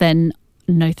delivering, then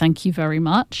no thank you very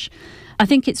much. I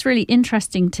think it's really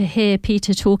interesting to hear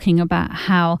Peter talking about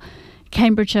how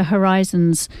Cambridgeshire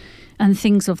Horizons and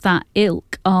things of that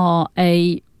ilk are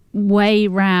a way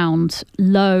round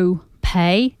low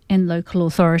pay in local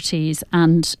authorities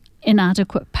and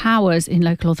inadequate powers in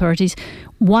local authorities.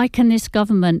 Why can this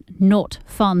government not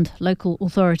fund local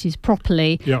authorities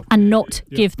properly and not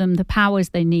give them the powers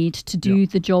they need to do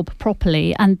the job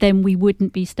properly? And then we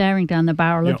wouldn't be staring down the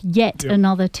barrel of yet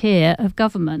another tier of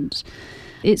government.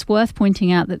 It's worth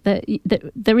pointing out that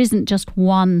there isn't just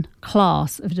one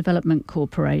class of development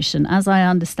corporation. As I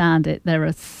understand it, there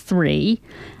are 3,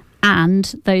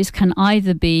 and those can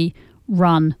either be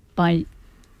run by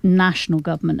national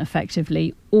government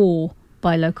effectively or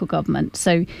by local government.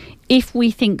 So if we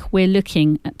think we're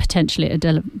looking at potentially a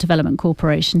development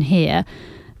corporation here,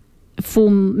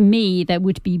 for me, there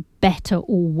would be better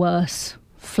or worse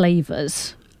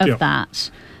flavours of that.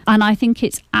 And I think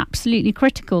it's absolutely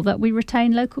critical that we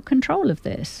retain local control of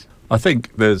this. I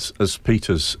think there's, as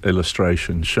Peter's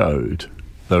illustration showed,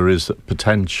 there is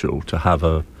potential to have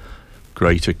a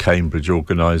greater Cambridge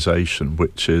organisation,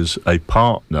 which is a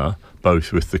partner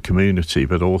both with the community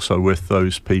but also with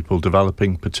those people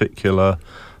developing particular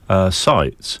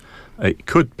sites. It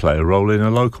could play a role in a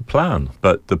local plan,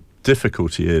 but the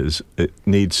difficulty is it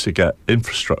needs to get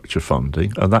infrastructure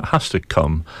funding, and that has to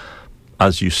come,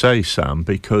 as you say, Sam,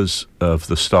 because of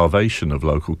the starvation of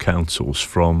local councils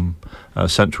from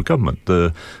central government.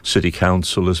 The city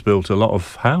council has built a lot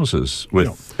of houses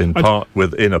within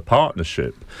a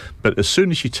partnership, but as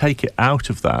soon as you take it out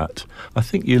of that, I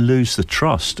think you lose the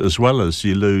trust as well as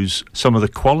you lose some of the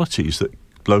qualities that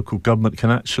local government can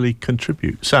actually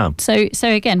contribute. Sam? So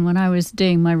again, when I was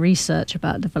doing my research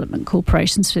about development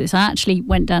corporations for this, I actually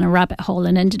went down a rabbit hole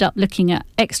and ended up looking at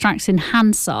extracts in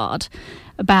Hansard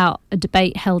about a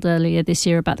debate held earlier this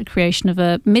year about the creation of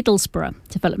a Middlesbrough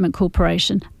Development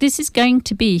Corporation. This is going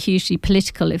to be hugely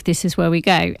political if this is where we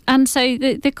go. And so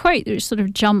the quote that sort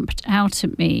of jumped out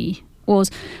at me was,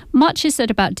 much is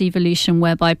said about devolution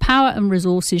whereby power and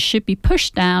resources should be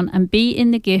pushed down and be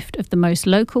in the gift of the most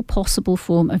local possible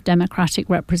form of democratic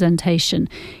representation.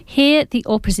 Here, the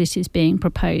opposite is being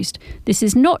proposed. This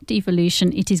is not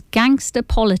devolution, it is gangster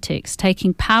politics,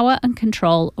 taking power and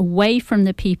control away from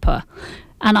the people.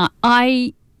 And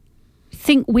I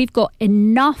think we've got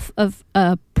enough of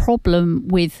a problem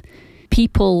with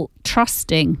people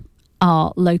trusting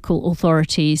our local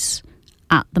authorities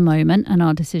at the moment and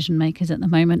our decision makers at the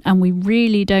moment, and we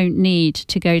really don't need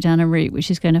to go down a route which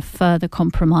is going to further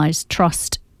compromise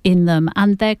trust in them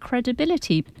and their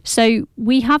credibility. So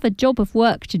we have a job of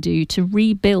work to do to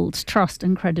rebuild trust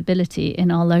and credibility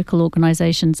in our local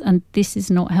organisations, and this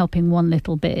is not helping one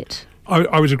little bit.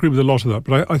 I would agree with a lot of that,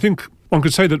 but I think one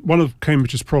could say that one of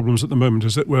Cambridge's problems at the moment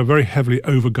is that we're very heavily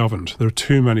over-governed. There are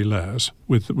too many layers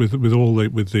with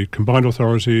the combined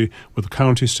authority, with the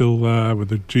county still there, with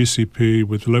the GCP,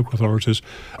 with the local authorities.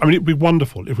 I mean, it'd be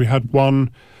wonderful if we had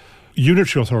one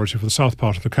unitary authority for the south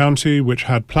part of the county, which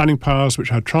had planning powers, which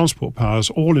had transport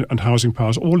powers, and housing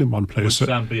powers, all in one place. Would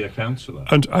Sam be a councillor?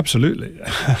 And absolutely,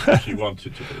 if she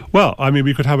wanted to be. Well, I mean,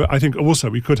 we could have. I think also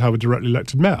we could have a directly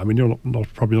elected mayor. I mean, you're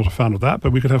probably not a fan of that,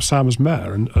 but we could have Sam as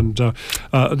mayor, and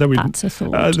then we. That's a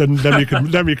thought.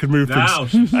 Then we could move now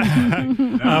things.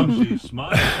 She's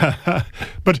smiling.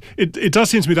 But it does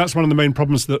seem to me that's one of the main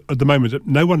problems at the moment. That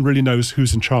no one really knows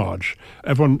who's in charge.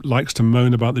 Everyone likes to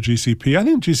moan about the GCP. I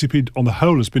think GCP on the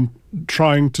whole has been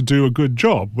trying to do a good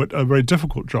job, but a very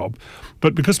difficult job.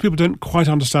 But because people don't quite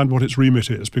understand what its remit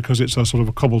is, because it's a sort of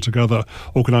a cobbled together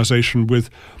organisation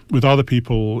with other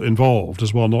people involved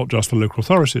as well, not just the local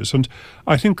authorities. And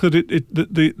I think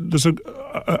that there's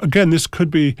again, this could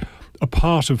be a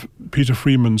part of Peter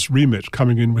Freeman's remit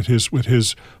coming in with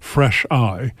his fresh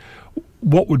eye.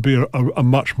 What would be a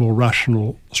much more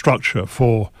rational structure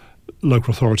for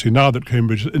local authority now that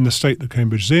Cambridge, in the state that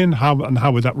Cambridge is in, how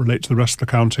would that relate to the rest of the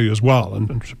county as well,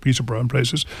 and to Peterborough and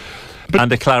places.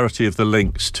 And a clarity of the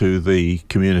links to the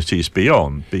communities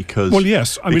beyond, because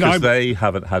they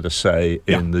haven't had a say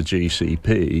in the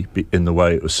GCP in the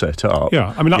way it was set up.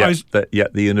 Yeah, I mean,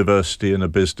 yet the university and a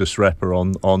business rep are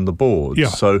on the board. Yeah.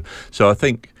 So I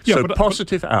think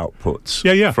positive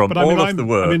outputs from all of the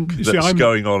work that's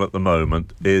going on at the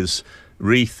moment is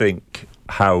rethink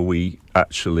how we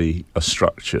actually are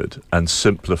structured and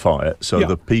simplify it so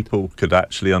that people could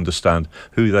actually understand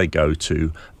who they go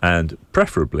to, and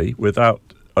preferably without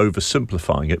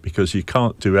oversimplifying it, because you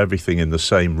can't do everything in the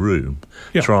same room.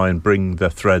 Try and bring the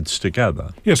threads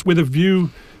together. Yes, with a view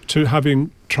to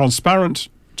having transparent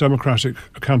democratic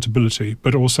accountability,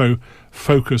 but also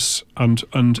focus and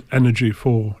energy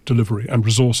for delivery and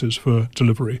resources for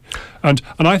delivery. And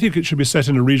I think it should be set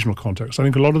in a regional context. I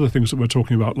think a lot of the things that we're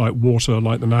talking about, like water,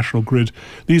 like the national grid,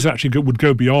 these actually would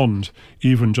go beyond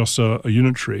even just a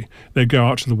unitary. They go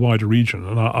out to the wider region.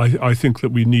 And I think that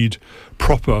we need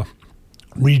proper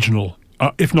regional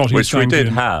if not Which we did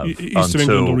have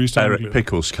until Eric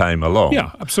Pickles came along.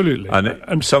 Yeah, absolutely.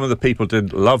 And some of the people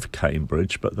didn't love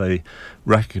Cambridge, but they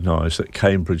recognised that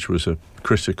Cambridge was a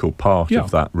critical part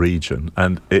of that region,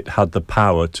 and it had the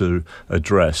power to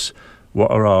address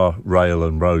what are our rail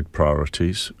and road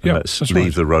priorities. Let's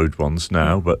leave the road ones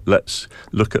now, but let's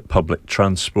look at public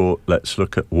transport, let's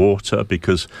look at water,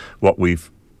 because what we've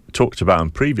talked about in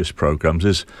previous programmes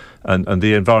is, and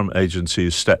the Environment Agency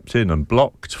has stepped in and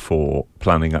blocked for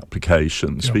planning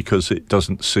applications because it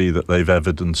doesn't see that they've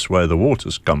evidenced where the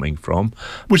water's coming from.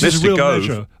 Which is a real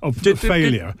measure of the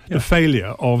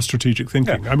failure of strategic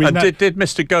thinking. I mean, did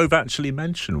Mr. Gove actually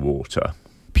mention water?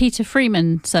 Peter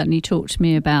Freeman certainly talked to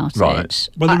me about it.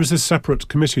 Well, there was this separate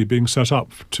committee being set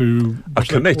up to... A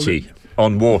committee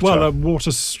on water? Well, a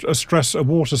water stress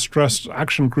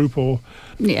action group or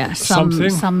something.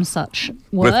 Some such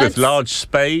words. With large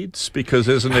spades, because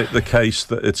isn't it the case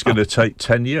that it's going to take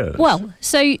 10 years? Well,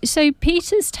 so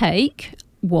Peter's take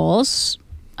was,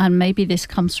 and maybe this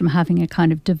comes from having a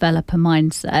kind of developer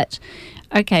mindset,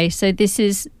 okay, so this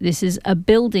is a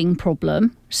building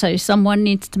problem, so someone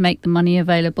needs to make the money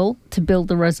available to build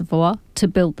the reservoir, to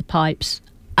build the pipes,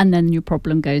 and then your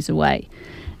problem goes away.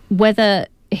 Whether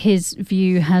his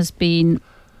view has been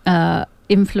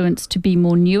influenced to be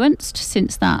more nuanced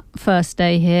since that first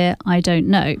day here, I don't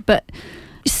know. But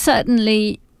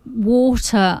certainly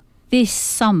water this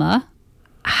summer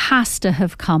has to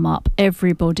have come up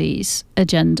everybody's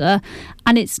agenda.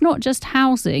 And it's not just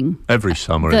housing. Every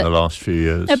summer in the last few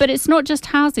years. No, but it's not just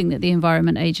housing that the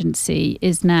Environment Agency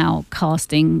is now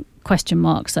casting question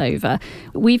marks over.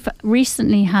 We've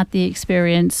recently had the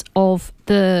experience of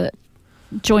the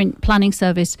Joint Planning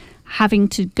Service having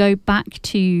to go back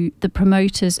to the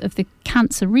promoters of the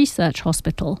Cancer Research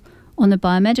Hospital on the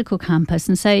biomedical campus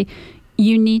and say,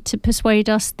 you need to persuade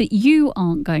us that you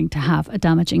aren't going to have a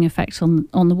damaging effect on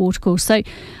the watercourse. So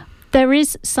there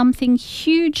is something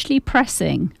hugely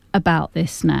pressing about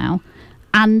this now.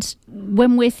 And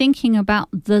when we're thinking about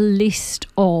the list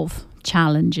of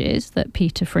challenges that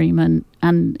Peter Freeman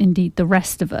and indeed the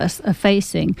rest of us are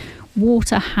facing,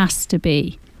 water has to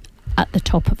be at the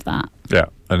top of that. Yeah,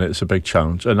 and it's a big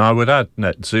challenge. And I would add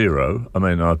net zero. I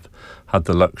mean, I've had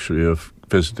the luxury of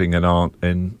visiting an aunt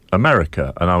in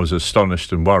America, and I was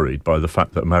astonished and worried by the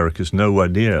fact that America's nowhere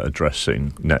near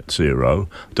addressing net zero,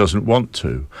 doesn't want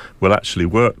to, will actually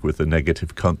work with the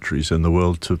negative countries in the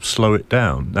world to slow it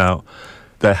down. Now,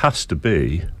 there has to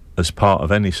be, as part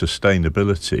of any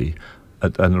sustainability,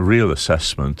 a real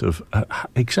assessment of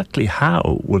exactly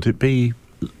how would it be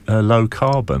low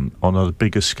carbon on a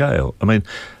bigger scale. I mean,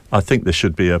 I think there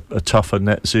should be a tougher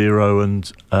net zero and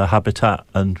habitat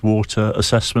and water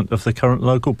assessment of the current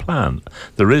local plan.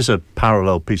 There is a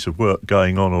parallel piece of work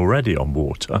going on already on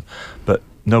water, but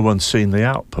no one's seen the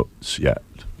outputs yet.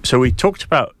 So we talked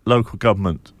about local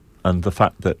government and the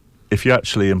fact that if you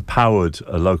actually empowered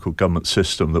a local government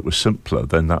system that was simpler,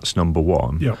 then that's number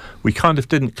one. Yep. We kind of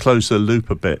didn't close the loop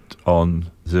a bit on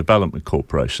the Development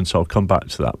Corporation, so I'll come back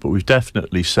to that. But we've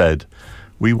definitely said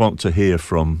we want to hear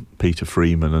from Peter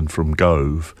Freeman and from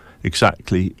Gove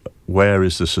exactly where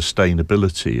is the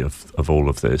sustainability of all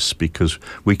of this, because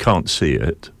we can't see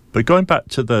it. But going back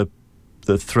to the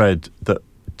thread that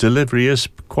delivery is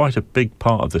quite a big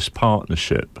part of this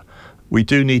partnership, we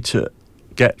do need to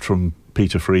get from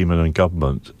Peter Freeman and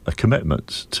government a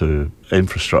commitment to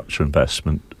infrastructure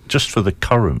investment just for the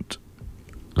current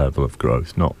level of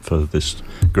growth, not for this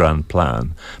grand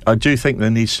plan. I do think there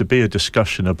needs to be a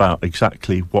discussion about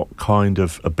exactly what kind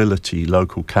of ability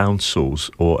local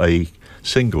councils or a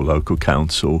single local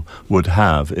council would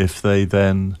have if they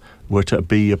then were to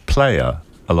be a player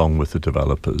along with the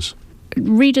developers.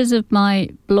 Readers of my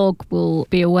blog will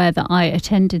be aware that I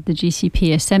attended the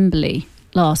GCP Assembly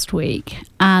last week,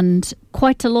 and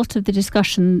quite a lot of the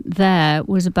discussion there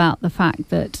was about the fact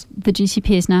that the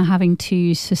GCP is now having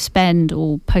to suspend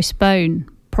or postpone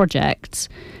projects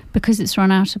because it's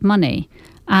run out of money.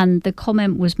 And the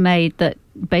comment was made that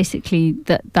basically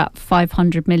that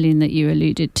 500 million that you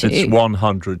alluded to, it's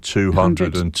 100,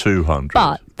 200 and 200.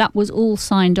 But that was all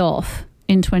signed off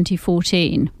in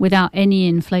 2014 without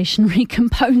any inflationary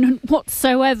component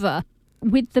whatsoever.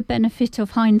 With the benefit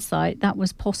of hindsight, that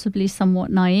was possibly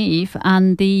somewhat naive,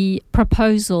 and the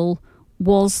proposal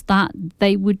was that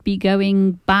they would be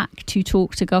going back to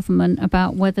talk to government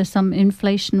about whether some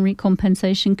inflationary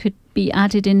compensation could be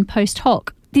added in post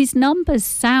hoc. These numbers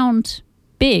sound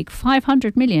big.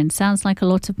 500 million sounds like a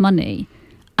lot of money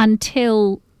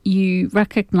until you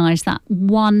recognise that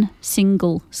one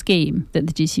single scheme that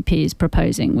the GCP is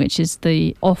proposing, which is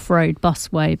the off-road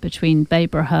busway between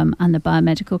Babraham and the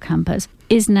biomedical campus,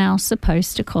 is now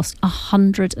supposed to cost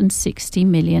 £160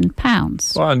 million.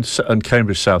 Well, and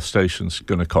Cambridge South Station's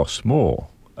going to cost more.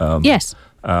 Yes.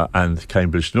 And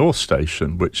Cambridge North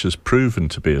Station, which has proven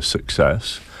to be a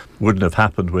success, wouldn't have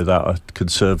happened without a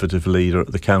Conservative leader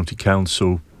at the county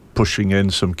council pushing in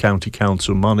some county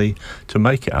council money to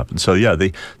make it happen. So yeah,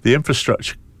 the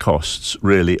infrastructure costs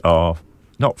really are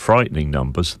not frightening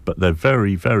numbers, but they're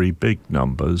very, very big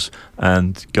numbers,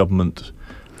 and government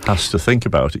has to think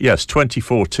about it. Yes,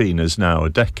 2014 is now a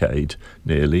decade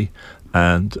nearly,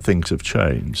 and things have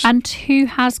changed. And who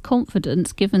has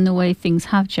confidence, given the way things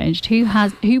have changed, who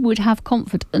would have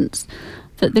confidence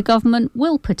that the government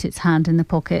will put its hand in the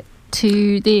pocket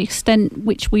to the extent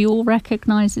which we all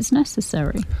recognise is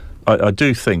necessary? I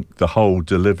do think the whole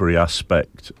delivery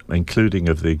aspect, including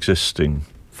of the existing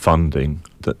funding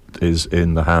that is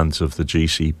in the hands of the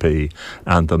GCP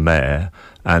and the Mayor,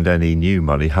 and any new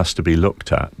money has to be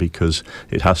looked at, because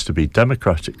it has to be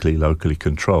democratically locally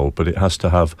controlled, but it has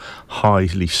to have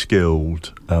highly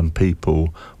skilled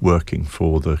people working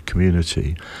for the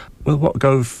community. Will what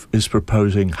Gove is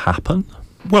proposing happen?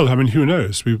 Well, I mean, who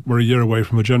knows? We're a year away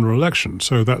from a general election,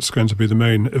 so that's going to be the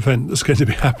main event that's going to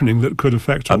be happening that could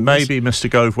affect all and maybe Mr.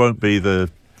 Gove won't be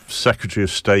the Secretary of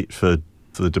State for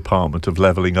the Department of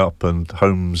Levelling Up and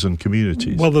Homes and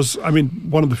Communities. Well,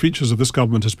 one of the features of this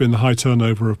government has been the high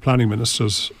turnover of planning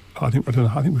ministers. I think we've had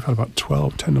about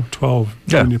 10 or 12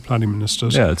 junior planning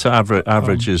ministers. Yeah, it's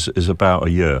average is about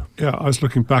a year. Yeah, I was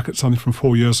looking back at something from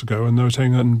 4 years ago, and they were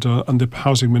saying, and the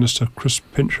housing minister Chris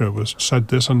Pincher said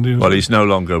this. And he's no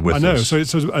longer with us. I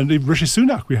know. And Rishi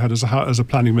Sunak we had as a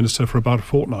planning minister for about a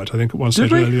fortnight, I think, at one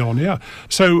stage early on. Yeah.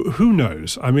 So who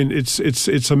knows? I mean,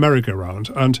 it's a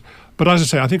merry-go-round. But as I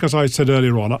say, I think, as I said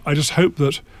earlier on, I just hope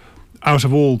that out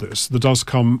of all this, there does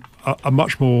come a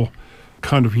much more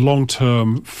kind of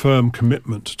long-term, firm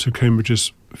commitment to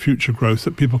Cambridge's future growth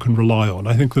that people can rely on.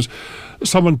 I think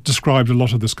someone described a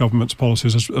lot of this government's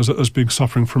policies as being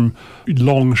suffering from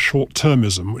long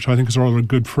short-termism, which I think is rather a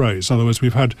good phrase. In other words,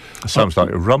 we've had... It sounds like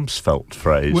a Rumsfeld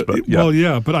phrase, but yeah. Well,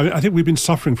 yeah, but I think we've been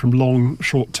suffering from long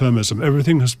short-termism.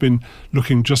 Everything has been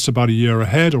looking just about a year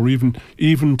ahead, or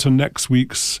even to next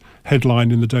week's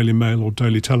headline in the Daily Mail or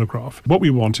Daily Telegraph. What we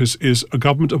want is a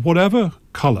government of whatever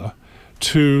colour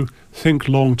to think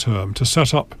long-term, to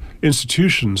set up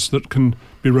institutions that can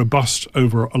be robust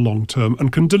over a long term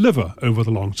and can deliver over the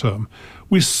long term.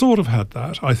 We sort of had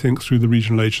that, I think, through the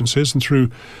regional agencies and through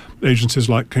agencies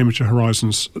like Cambridgeshire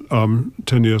Horizons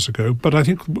 10 years ago. But I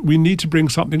think we need to bring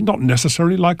something, not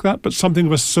necessarily like that, but something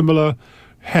of a similar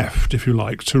heft, if you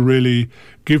like, to really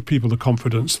give people the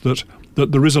confidence that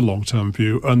there is a long-term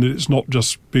view and that it's not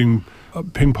just being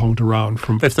ping-ponged around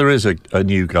from... If there is a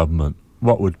new government,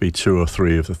 what would be 2 or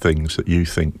 3 of the things that you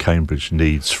think Cambridge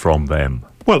needs from them?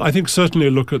 Well, I think certainly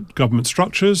a look at government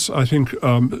structures. I think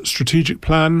strategic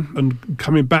plan and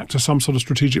coming back to some sort of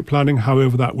strategic planning,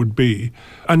 however that would be,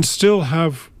 and still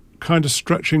have kind of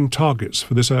stretching targets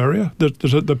for this area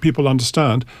that people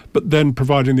understand, but then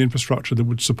providing the infrastructure that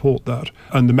would support that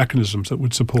and the mechanisms that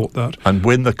would support that. And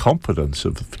win the confidence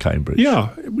of Cambridge. Yeah,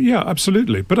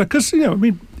 absolutely. But because,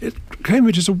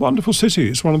 Cambridge is a wonderful city.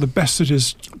 It's one of the best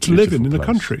cities to live in the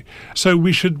country. So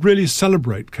we should really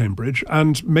celebrate Cambridge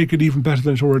and make it even better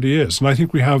than it already is. And I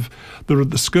think there are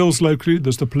the skills locally,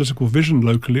 there's the political vision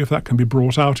locally, if that can be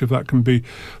brought out, if that can be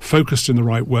focused in the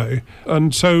right way.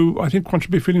 And so I think one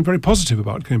should be feeling very positive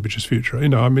about Cambridge's future.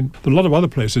 There are a lot of other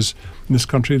places in this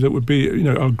country that would be,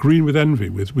 are green with envy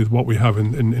with what we have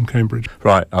in Cambridge.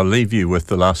 Right, I'll leave you with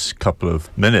the last couple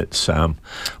of minutes, Sam.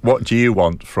 What do you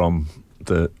want from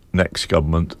the next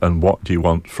government and what do you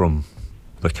want from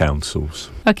the councils?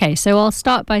 Okay, so I'll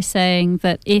start by saying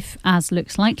that if, as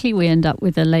looks likely, we end up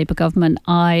with a Labour government,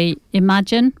 I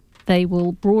imagine they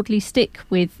will broadly stick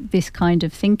with this kind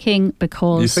of thinking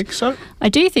because... You think so? I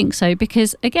do think so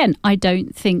because, again, I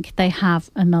don't think they have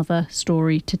another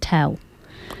story to tell.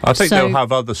 I think they'll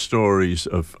have other stories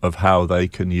of how they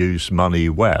can use money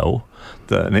well,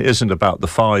 and it isn't about the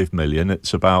 5 million,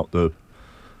 it's about the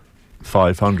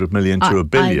 500 million to a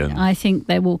billion. I think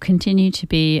there will continue to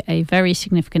be a very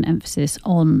significant emphasis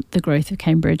on the growth of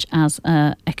Cambridge as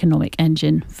an economic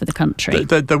engine for the country.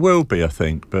 There will be, I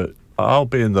think, but I'll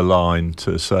be in the line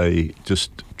to say just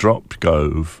drop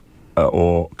Gove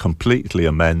or completely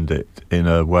amend it in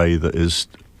a way that is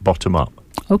bottom up.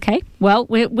 Okay, well,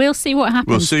 we'll see what happens.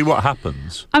 We'll see what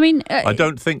happens. I mean... I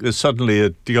don't think there's suddenly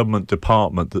a government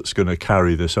department that's going to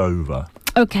carry this over.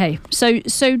 Okay, so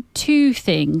 2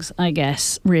 things, I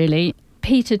guess, really.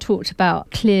 Peter talked about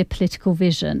clear political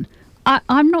vision.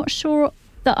 I'm not sure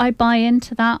that I buy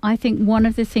into that. I think one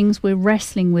of the things we're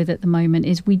wrestling with at the moment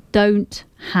is we don't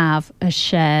have a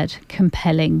shared,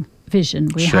 compelling vision.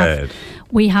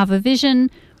 We have a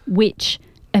vision which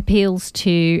appeals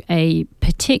to a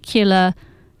particular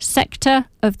sector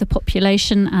of the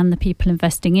population and the people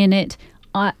investing in it.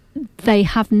 They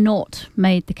have not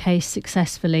made the case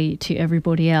successfully to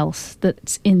everybody else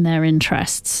that's in their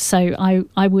interests. So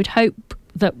I would hope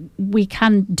that we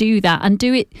can do that and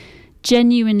do it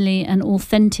genuinely and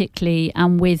authentically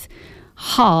and with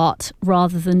heart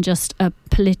rather than just a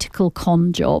political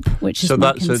con job, which is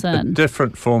my concern. So that's a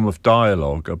different form of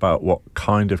dialogue about what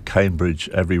kind of Cambridge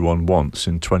everyone wants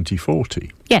in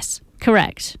 2040. Yes,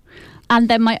 correct. And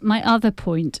then my other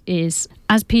point is,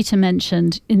 as Peter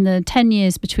mentioned, in the 10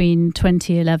 years between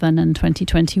 2011 and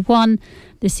 2021,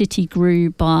 the city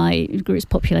grew its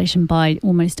population by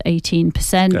almost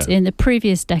 18%. Yeah. In the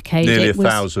previous decade, nearly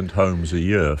 1,000 homes a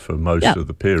year for most of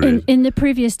the period. In the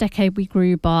previous decade, we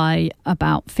grew by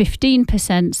about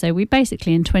 15%. So we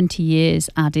basically, in 20 years,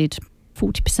 added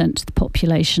 40% to the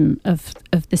population of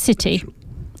the city. Sure.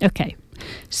 Okay,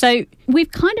 so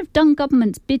we've kind of done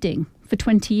government's bidding for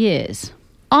 20 years.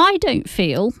 I don't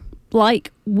feel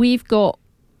like we've got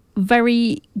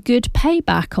very good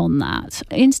payback on that.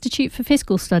 Institute for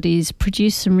Fiscal Studies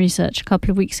produced some research a couple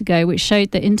of weeks ago which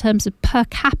showed that in terms of per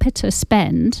capita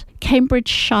spend,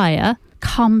 Cambridgeshire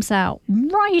comes out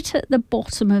right at the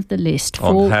bottom of the list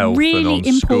for really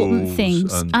important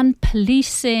things and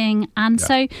policing. And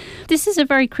so this is a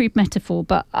very crude metaphor,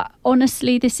 but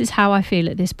honestly, this is how I feel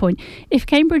at this point. If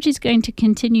Cambridge is going to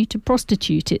continue to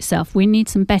prostitute itself, we need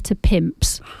some better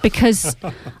pimps, because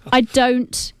I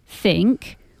don't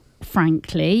think,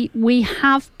 frankly, we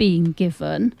have been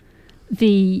given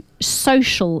the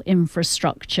social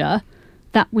infrastructure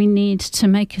that we need to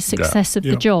make a success of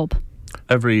the job.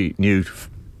 Every new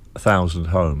 1,000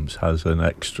 homes has an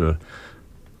extra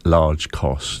large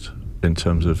cost in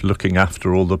terms of looking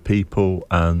after all the people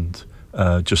and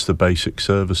just the basic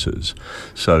services.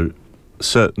 So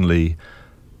certainly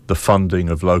the funding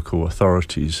of local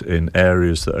authorities in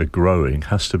areas that are growing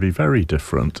has to be very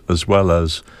different, as well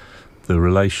as the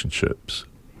relationships.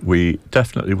 We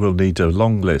definitely will need a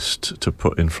long list to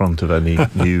put in front of any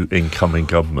new incoming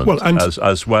government,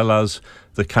 as well as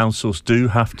the councils do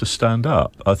have to stand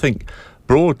up. I think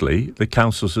broadly the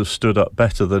councils have stood up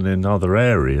better than in other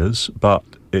areas, but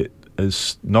it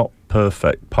is not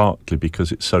perfect, partly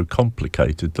because it's so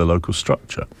complicated, the local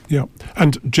structure. Yeah,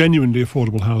 and genuinely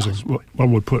affordable housing,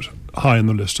 one would put high on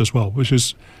the list as well, which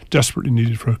is desperately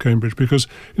needed for Cambridge, because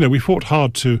we fought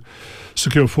hard to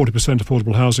secure 40%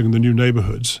 affordable housing in the new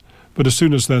neighbourhoods, but as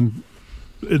soon as then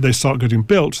they start getting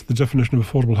built, the definition of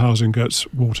affordable housing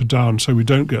gets watered down, so we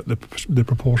don't get the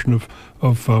proportion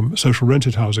of social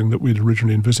rented housing that we'd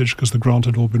originally envisaged, because the grant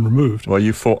had all been removed. Well,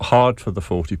 you fought hard for the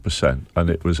 40%, and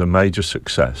it was a major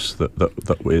success that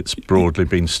it's broadly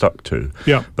been stuck to.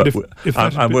 Yeah, but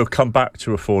we'll come back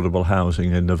to affordable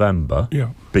housing in November,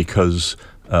 because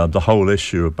the whole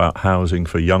issue about housing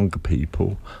for younger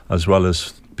people, as well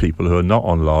as people who are not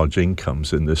on large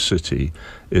incomes in this city,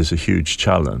 is a huge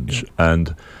challenge.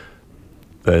 And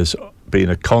there's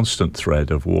been a constant thread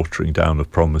of watering down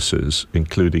of promises,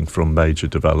 including from major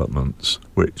developments,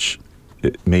 which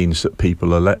it means that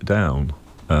people are let down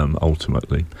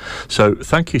ultimately. So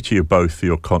thank you to you both for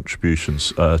your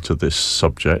contributions to this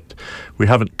subject. We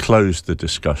haven't closed the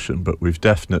discussion, but we've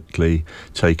definitely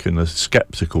taken a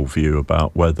sceptical view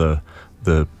about whether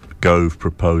the Gove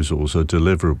proposals are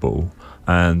deliverable.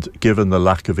 And given the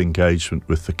lack of engagement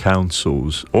with the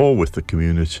councils or with the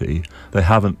community, they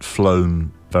haven't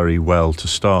flown very well to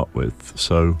start with.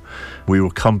 So we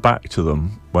will come back to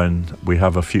them when we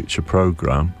have a future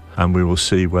programme, and we will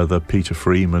see whether Peter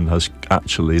Freeman has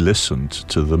actually listened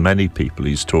to the many people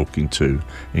he's talking to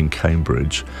in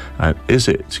Cambridge, and is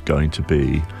it going to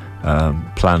be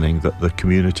planning that the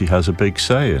community has a big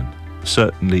say in.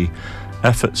 Certainly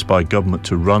efforts by government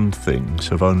to run things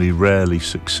have only rarely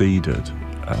succeeded,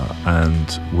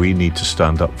 and we need to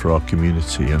stand up for our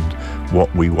community and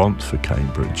what we want for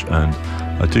Cambridge. And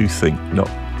I do think not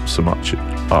so much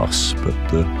us, but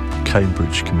the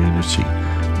Cambridge community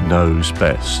knows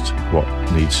best what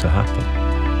needs to happen.